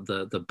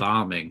the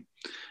bombing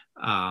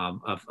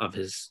of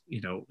his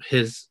you know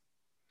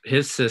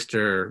his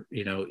sister,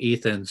 you know,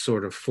 Ethan's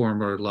sort of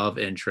former love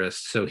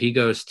interest. So he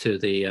goes to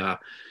the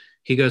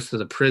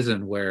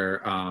prison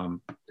where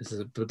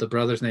the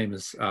brother's name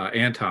is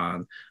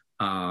Anton.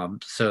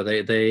 So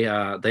they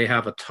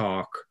have a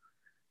talk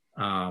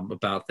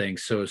about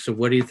things. So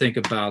what do you think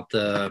about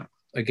the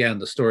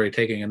story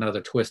taking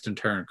another twist and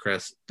turn,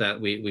 Chris? That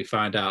we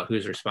find out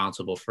who's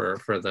responsible for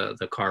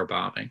the car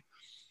bombing.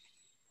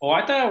 Oh,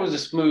 I thought it was a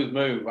smooth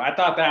move. I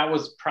thought that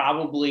was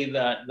probably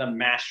the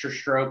master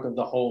stroke of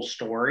the whole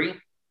story.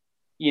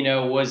 You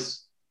know,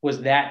 was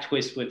that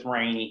twist with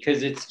Rainey,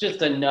 because it's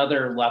just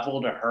another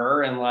level to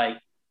her and like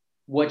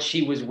what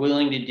she was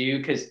willing to do.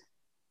 Because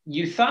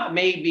you thought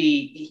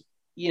maybe,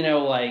 you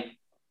know, like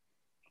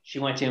she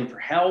went to him for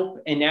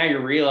help, and now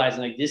you're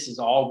realizing like this has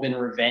all been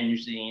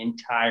revenge the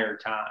entire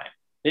time.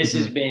 This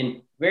has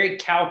been very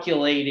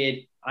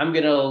calculated. I'm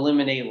going to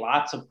eliminate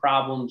lots of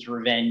problems,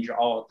 revenge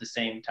all at the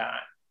same time.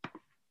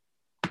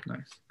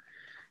 Nice.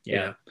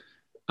 Yeah.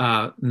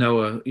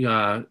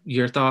 Noah,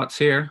 your thoughts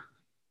here?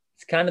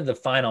 It's kind of the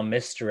final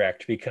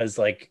misdirect because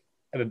like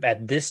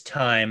at this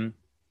time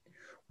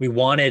we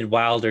wanted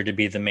Wilder to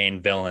be the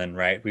main villain,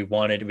 right? We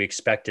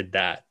expected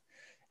that.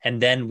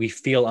 And then we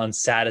feel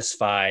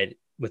unsatisfied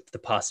with the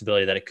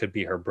possibility that it could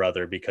be her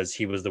brother because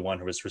he was the one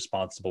who was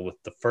responsible with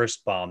the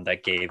first bomb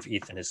that gave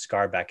Ethan his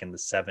scar back in the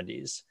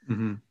 70s.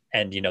 Mm-hmm.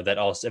 And, you know, that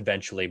also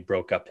eventually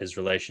broke up his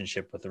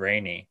relationship with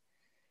Rainey.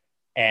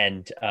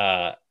 And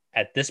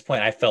at this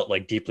point, I felt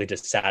like deeply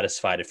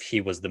dissatisfied if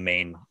he was the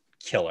main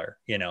killer,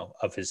 you know,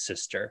 of his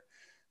sister.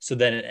 So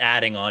then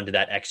adding on to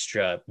that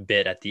extra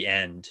bit at the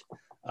end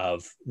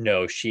of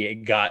no, she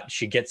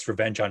gets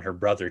revenge on her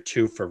brother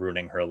too for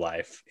ruining her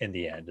life in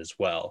the end as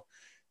well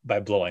by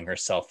blowing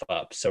herself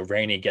up. So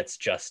Rainey gets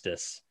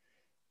justice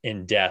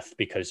in death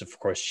because of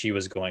course she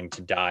was going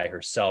to die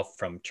herself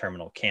from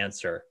terminal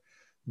cancer.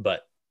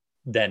 But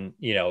then,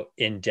 you know,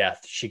 in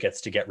death, she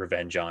gets to get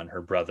revenge on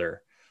her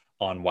brother,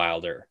 on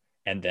Wilder,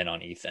 and then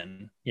on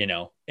Ethan, you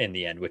know, in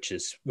the end, which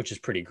is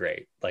pretty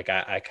great. Like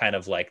I kind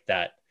of like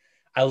that.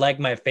 I like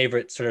my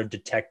favorite sort of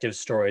detective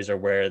stories are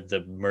where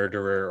the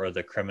murderer or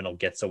the criminal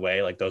gets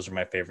away. Like those are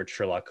my favorite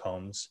Sherlock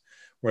Holmes,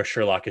 where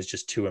Sherlock is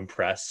just too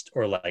impressed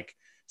or like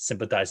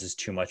sympathizes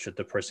too much with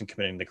the person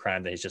committing the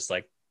crime that he's just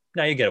like,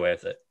 no, you get away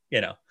with it.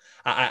 You know,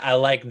 I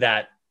like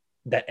that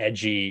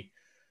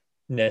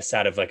edginess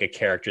out of like a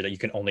character that you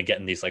can only get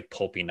in these like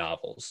pulpy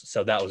novels.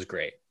 So that was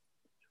great.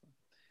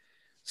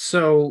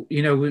 So,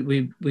 you know,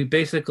 we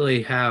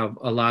basically have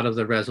a lot of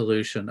the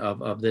resolution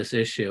of this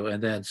issue,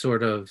 and then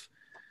sort of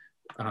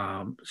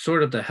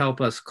to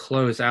help us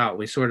close out,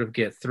 we sort of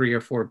get 3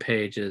 or 4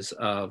 pages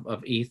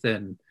of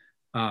Ethan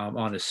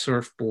on his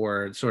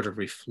surfboard, sort of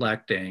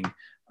reflecting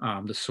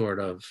to sort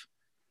of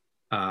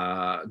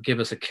give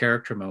us a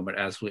character moment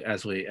as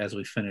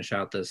we finish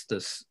out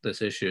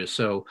this issue.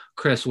 So,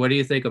 Chris, what do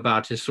you think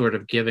about just sort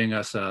of giving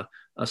us a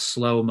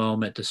slow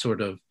moment to sort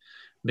of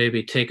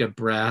maybe take a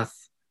breath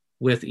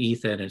with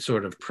Ethan and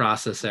sort of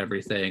process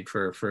everything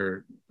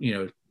for you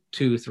know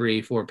 2,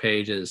 3, 4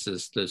 pages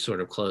is to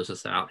sort of close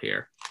us out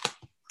here?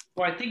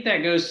 Well, I think that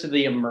goes to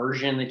the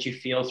immersion that you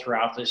feel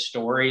throughout this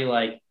story.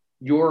 Like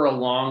you're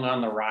along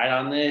on the ride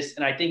on this.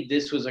 And I think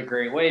this was a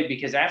great way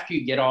because after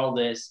you get all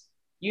this,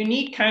 you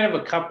need kind of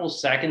a couple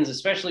seconds,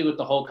 especially with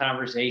the whole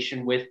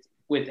conversation with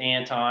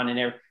Anton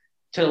and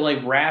to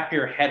like wrap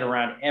your head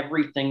around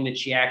everything that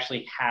she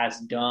actually has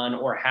done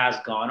or has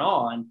gone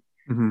on.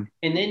 Mm-hmm.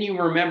 And then you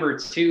remember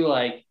too,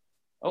 like,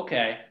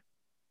 okay,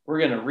 we're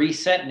going to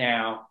reset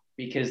now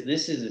because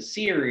this is a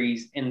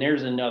series and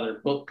there's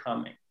another book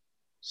coming.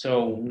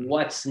 So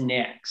what's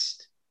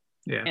next?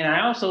 Yeah. And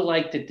I also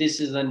like that this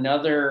is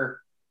another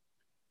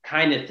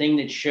kind of thing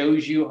that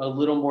shows you a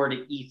little more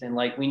to Ethan.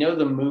 Like, we know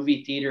the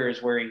movie theater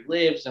is where he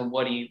lives and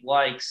what he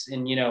likes,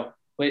 and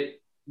but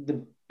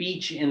the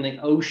beach and the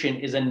ocean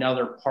is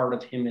another part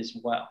of him as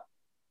well.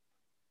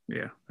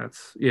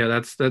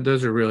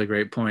 Those are really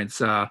great points.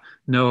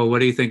 Noah, what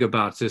do you think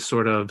about this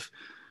sort of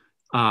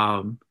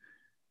kind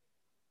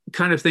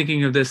of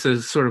thinking of this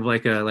as sort of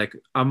like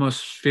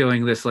almost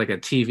feeling this like a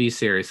TV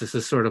series? This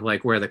is sort of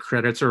like where the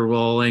credits are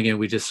rolling and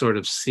we just sort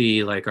of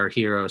see like our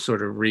hero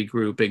sort of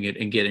regrouping it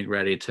and getting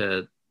ready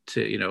to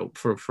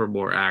for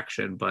more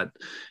action, but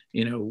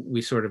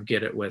we sort of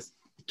get it with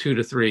 2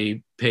 to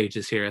 3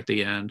 pages here at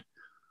the end.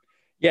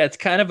 Yeah, it's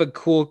kind of a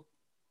cool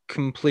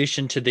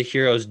completion to the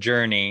hero's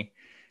journey.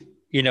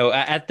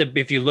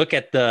 If you look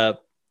at the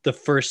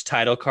first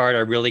title card,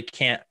 I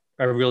wouldn't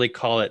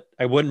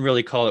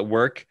really call it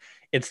work.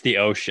 It's the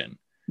ocean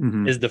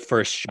is the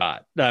first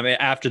shot. I mean,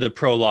 after the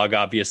prologue,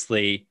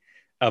 obviously,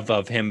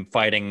 of him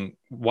fighting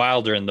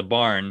Wilder in the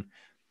barn,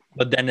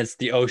 but then it's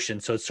the ocean.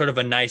 So it's sort of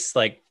a nice,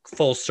 like,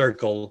 full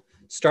circle.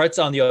 Starts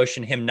on the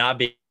ocean, him not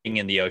being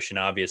in the ocean,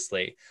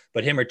 obviously,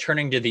 but him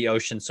returning to the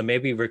ocean. So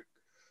maybe we're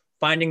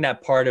finding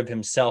that part of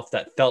himself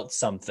that felt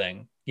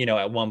something,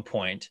 at one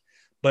point,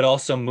 but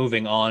also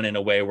moving on in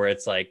a way where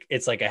it's like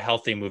a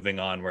healthy moving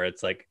on, where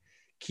it's like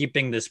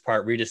keeping this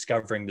part,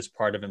 rediscovering this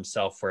part of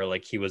himself where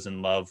like he was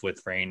in love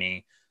with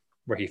Rainey,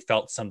 where he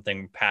felt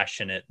something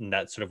passionate, and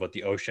that's sort of what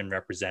the ocean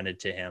represented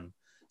to him.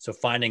 So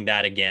finding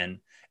that again,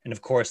 and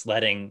of course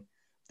letting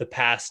the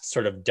past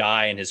sort of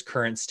die in his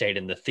current state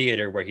in the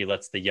theater, where he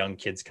lets the young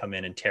kids come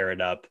in and tear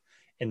it up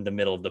in the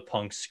middle of the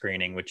punk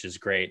screening, which is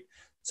great.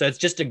 So it's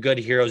just a good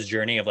hero's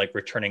journey of like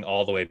returning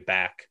all the way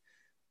back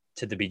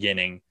to the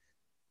beginning.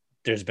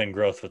 There's been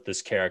growth with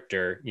this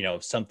character,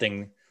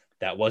 something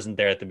that wasn't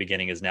there at the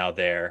beginning is now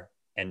there,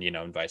 and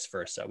and vice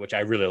versa, which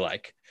I really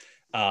like.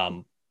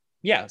 So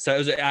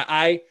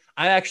I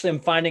actually am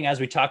finding, as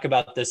we talk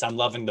about this, I'm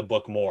loving the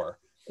book more.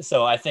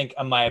 So I think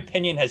my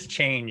opinion has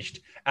changed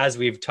as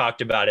we've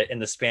talked about it in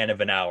the span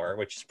of an hour,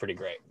 which is pretty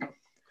great.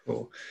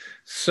 Cool.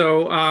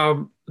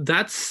 So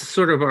that's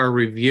sort of our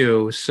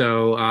review.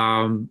 So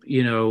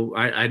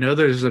I know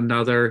there's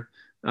another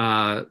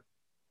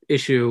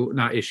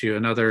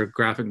another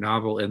graphic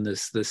novel in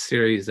this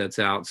series that's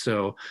out.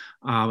 So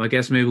I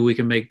guess maybe we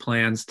can make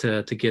plans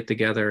to get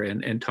together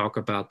and talk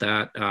about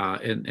that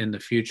in the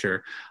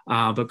future.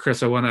 But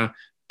Chris, I want to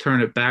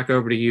turn it back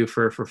over to you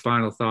for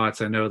final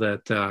thoughts. I know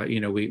that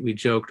we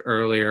joked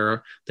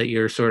earlier that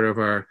you're sort of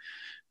our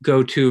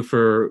go-to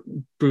for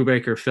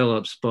Brubaker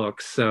Phillips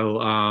books. So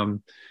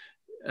I'm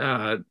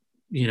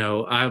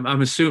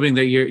assuming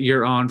that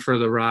you're on for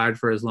the ride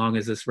for as long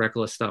as this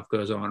Reckless stuff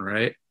goes on,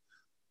 right?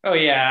 Oh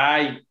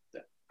yeah,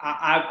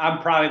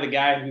 I'm probably the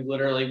guy who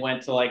literally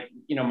went to, like,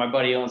 my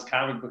buddy owns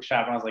comic book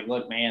shop, and I was like,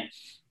 look, man,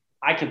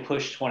 I can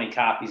push 20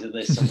 copies of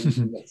this so we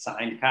can get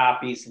signed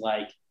copies.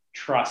 Like,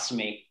 trust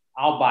me,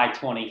 I'll buy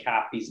 20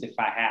 copies if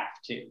I have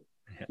to.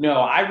 No,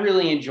 I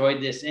really enjoyed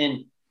this.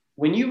 And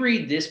when you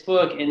read this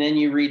book and then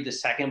you read the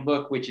second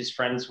book, which is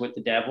Friends with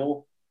the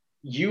Devil,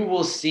 you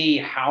will see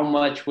how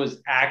much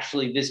was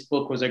actually, this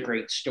book was a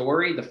great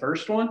story, the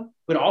first one,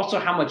 but also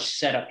how much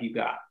setup you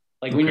got.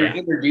 Like, when you're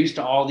introduced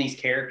to all these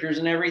characters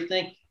and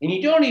everything, and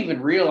you don't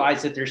even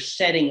realize that they're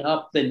setting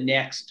up the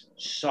next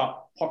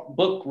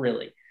book,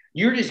 really.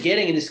 You're just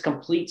getting this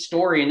complete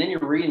story, and then you're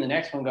reading the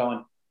next one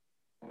going,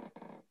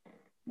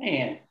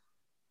 man,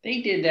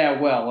 they did that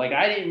well. Like,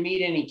 I didn't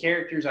meet any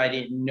characters I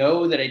didn't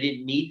know that I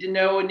didn't need to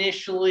know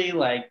initially.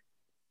 Like,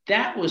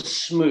 that was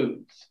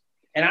smooth.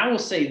 And I will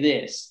say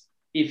this,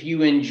 if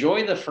you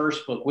enjoy the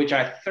first book, which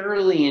I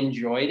thoroughly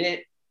enjoyed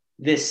it,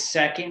 this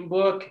second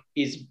book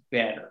is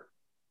better.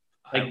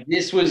 Like,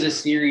 this was a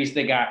series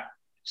that got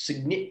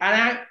significant,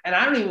 and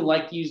I don't even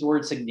like to use the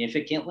word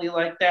significantly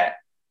like that,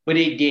 but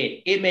it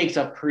did. It makes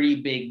a pretty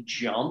big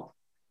jump,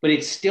 but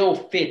it still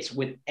fits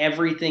with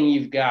everything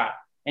you've got.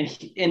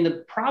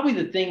 And probably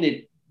the thing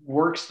that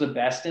works the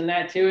best in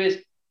that too is,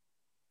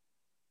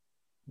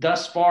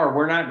 thus far,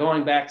 we're not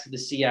going back to the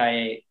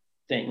CIA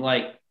thing.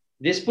 Like,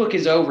 this book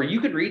is over.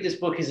 You could read this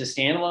book as a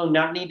standalone,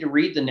 not need to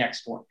read the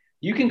next one.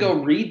 You can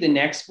go read the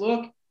next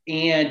book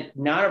and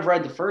not have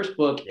read the first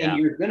book, and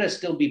you're going to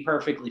still be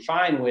perfectly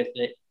fine with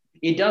it.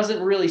 It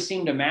doesn't really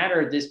seem to matter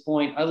at this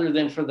point, other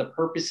than for the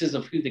purposes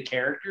of who the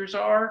characters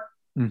are.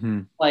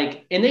 Mm-hmm.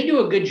 Like, and they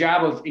do a good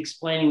job of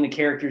explaining the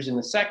characters in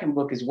the second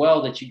book as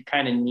well, that you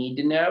kind of need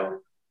to know.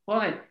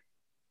 But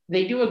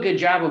they do a good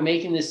job of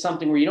making this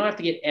something where you don't have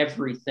to get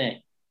everything,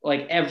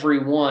 like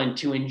everyone,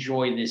 to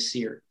enjoy this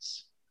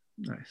series.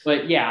 Nice.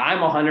 But yeah, I'm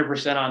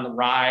 100% on the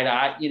ride.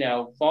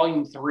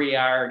 Volume 3,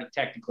 I already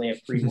technically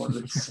have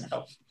pre-ordered.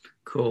 So.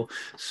 Cool.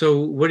 So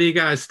what do you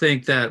guys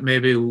think that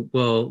maybe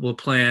we'll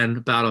plan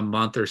about a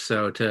month or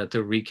so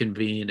to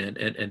reconvene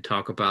and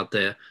talk about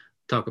the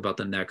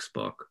next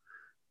book,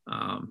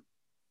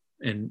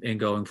 and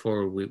going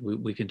forward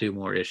we can do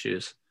more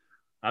issues.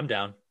 I'm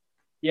down.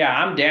 Yeah,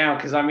 I'm down,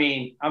 because I'm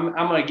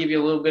going to give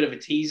you a little bit of a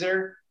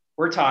teaser.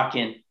 We're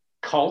talking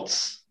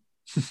cults,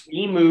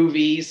 B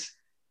movies,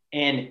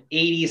 and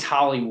 80s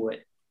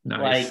Hollywood.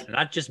 Nice.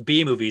 Not just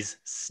B movies,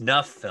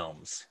 snuff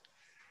films.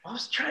 I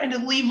was trying to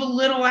leave a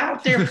little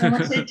out there for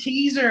I said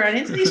teaser. I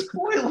didn't say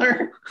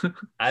spoiler.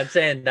 I'm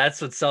saying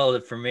that's what sold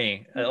it for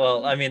me.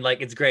 Well, I mean, like,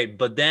 it's great.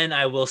 But then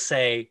I will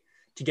say,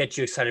 to get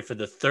you excited for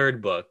the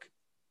third book,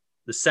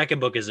 the second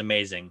book is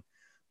amazing.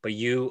 But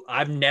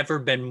I've never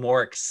been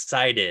more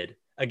excited,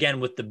 again,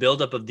 with the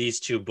buildup of these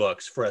two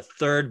books, for a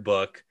third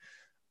book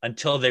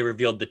until they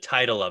revealed the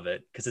title of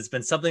it. Because it's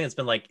been something that's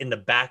been like in the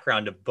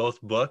background of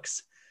both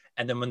books.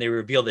 And then when they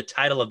reveal the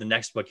title of the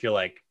next book, you're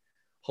like,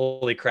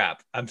 holy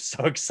crap, I'm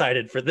so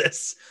excited for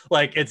this.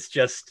 Like, it's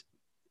just,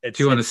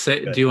 do you want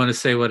to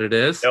say what it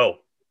is? No,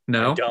 I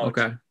don't.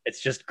 Okay. It's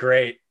just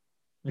great.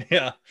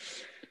 Yeah.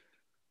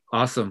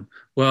 Awesome.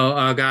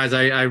 Well, guys,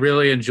 I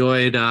really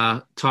enjoyed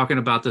talking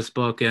about this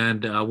book,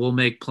 and we'll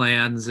make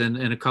plans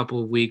in a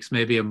couple of weeks,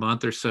 maybe a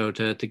month or so,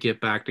 to get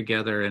back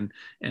together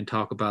and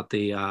talk about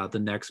the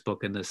next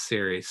book in this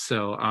series.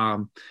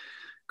 So,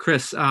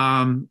 Chris,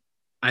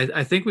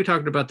 I think we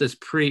talked about this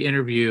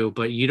pre-interview,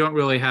 but you don't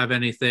really have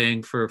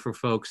anything for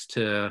folks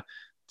to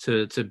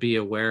be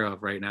aware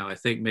of right now. I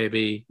think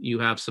maybe you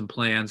have some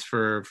plans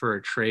for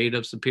a trade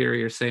of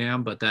Superior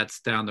Sam, but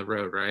that's down the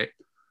road, right?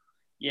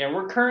 Yeah,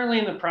 we're currently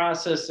in the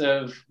process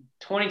of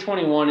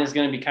 2021 is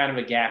going to be kind of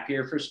a gap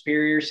year for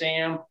Superior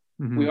Sam.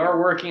 Mm-hmm. We are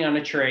working on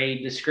a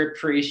trade. The script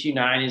for issue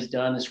 9 is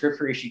done. The script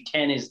for issue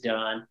 10 is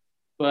done.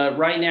 But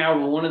right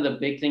now, one of the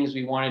big things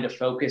we wanted to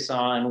focus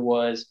on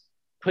was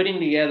putting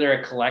together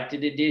a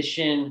collected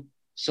edition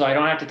so I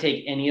don't have to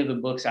take any of the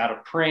books out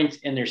of print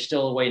and there's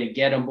still a way to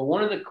get them. But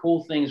one of the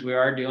cool things we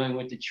are doing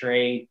with the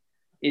trade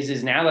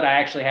is now that I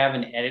actually have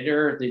an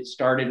editor that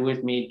started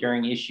with me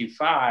during issue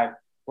 5,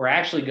 we're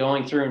actually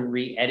going through and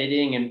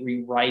re-editing and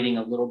rewriting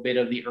a little bit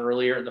of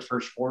the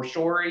first 4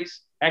 stories.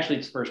 Actually,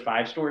 it's the first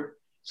 5 stories.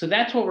 So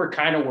that's what we're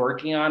kind of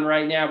working on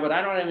right now, but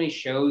I don't have any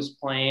shows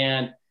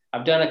planned.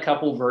 I've done a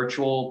couple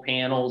virtual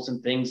panels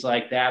and things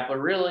like that, but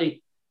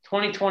really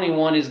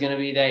 2021 is going to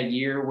be that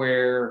year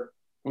where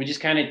we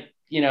just kind of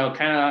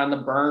on the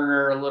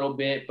burner a little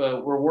bit,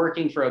 but we're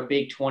working for a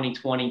big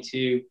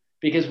 2022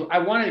 because I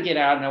want to get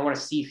out and I want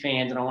to see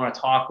fans and I want to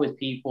talk with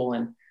people,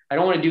 and I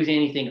don't want to do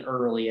anything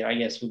early, I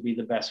guess would be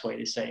the best way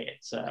to say it.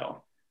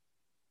 So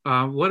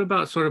what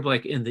about sort of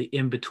like in the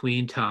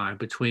in-between time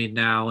between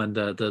now and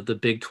the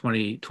big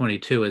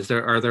 2022?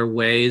 Are there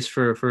ways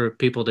for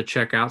people to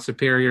check out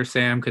Superior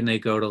Sam? Can they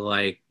go to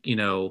like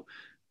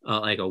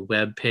a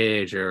web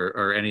page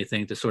or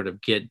anything to sort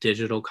of get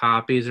digital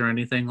copies or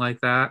anything like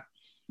that?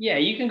 Yeah,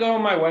 you can go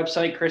on my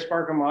website,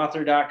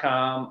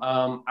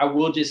 chrisbarkamauthor.com. I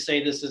will just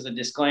say this as a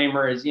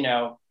disclaimer, as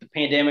the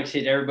pandemic's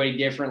hit everybody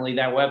differently.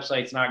 That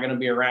website's not going to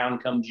be around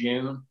come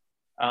June.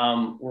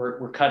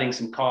 We're cutting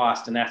some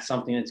cost, and that's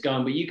something that's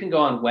going. But you can go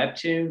on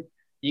Webtoon,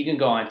 you can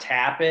go on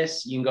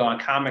Tapas, you can go on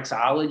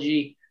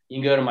Comixology, you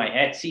can go to my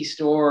Etsy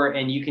store,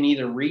 and you can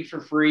either read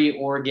for free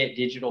or get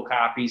digital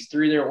copies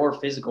through there or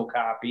physical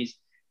copies.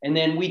 And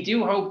then we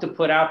do hope to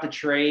put out the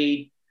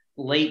trade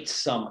late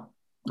summer.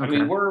 Okay. I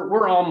mean,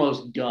 we're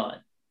almost done.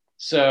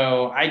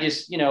 So I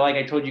just, like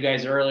I told you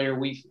guys earlier,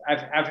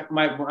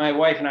 my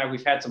wife and I,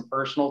 we've had some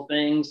personal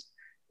things,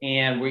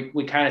 and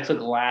we kind of took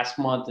last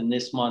month and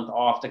this month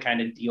off to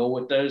kind of deal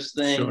with those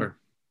things. Sure.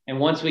 And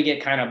once we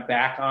get kind of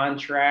back on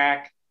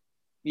track,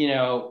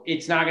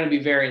 it's not going to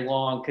be very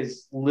long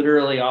because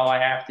literally all I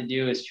have to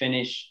do is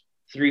finish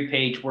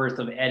 3-page worth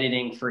of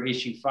editing for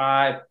issue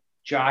 5.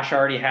 Josh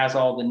already has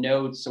all the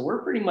notes, so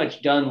we're pretty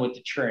much done with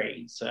the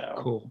trade.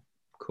 So cool.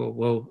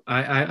 Well,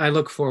 I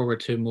look forward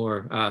to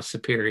more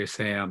Superior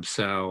Sam.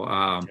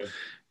 So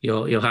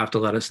you'll have to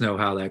let us know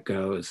how that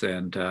goes,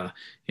 and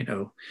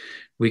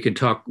we can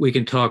talk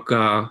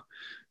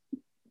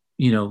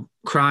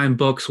crime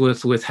books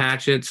with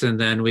hatchets, and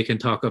then we can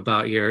talk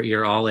about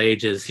your all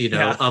ages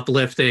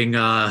uplifting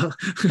all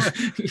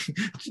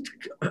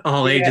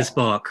ages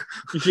book.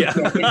 Yeah,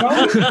 it's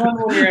always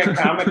fun when you're at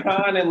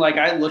Comic-Con and like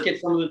I look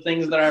at some of the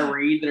things that I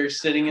read that are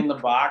sitting in the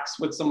box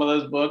with some of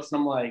those books,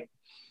 and I'm like,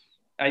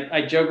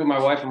 I joke with my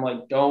wife, I'm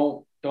like,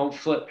 don't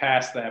flip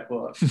past that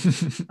book.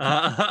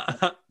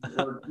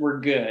 We're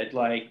good.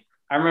 Like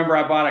I remember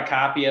I bought a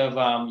copy of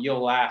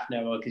you'll laugh,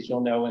 Noah, because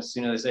you'll know as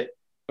soon as it.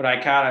 But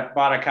I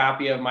bought a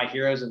copy of My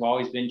Heroes Have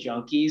Always Been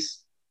Junkies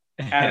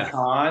at a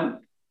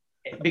con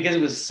because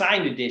it was a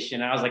signed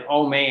edition. I was like,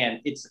 oh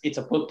man, it's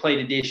a book plate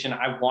edition.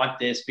 I want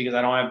this because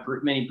I don't have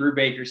many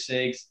Brubaker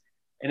SIGs.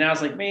 And I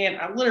was like, man,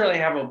 I literally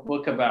have a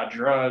book about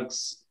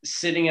drugs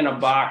sitting in a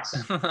box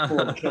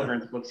full of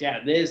children's books.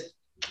 Yeah, this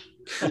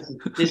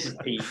is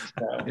peak.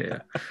 So. Yeah.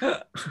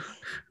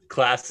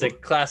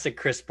 Classic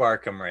Chris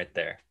Barkham right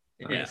there.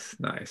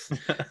 Nice.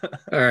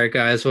 All right,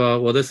 guys.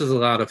 Well, this is a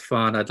lot of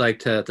fun. I'd like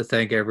to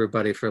thank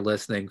everybody for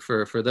listening.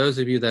 For those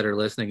of you that are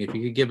listening, if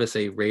you could give us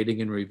a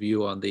rating and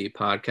review on the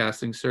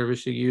podcasting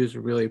service you use,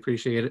 we really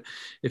appreciate it.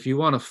 If you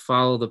want to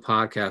follow the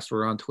podcast,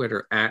 we're on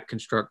Twitter at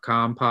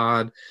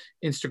ConstructCompod,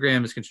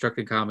 Instagram is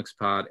Constructing Comics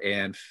Pod,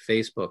 and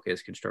Facebook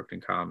is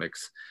Constructing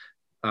Comics.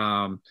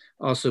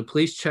 Also,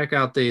 please check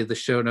out the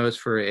show notes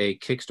for a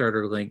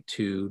Kickstarter link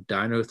to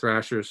Dino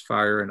Thrashers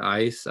Fire and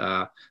Ice.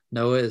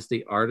 Noah is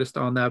the artist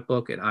on that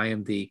book, and I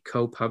am the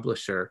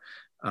co-publisher.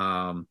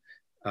 So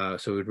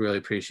we'd really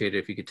appreciate it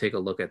if you could take a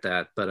look at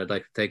that. But I'd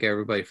like to thank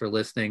everybody for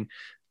listening.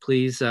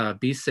 Please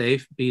be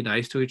safe, be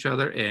nice to each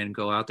other, and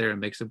go out there and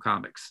make some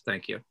comics.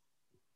 Thank you.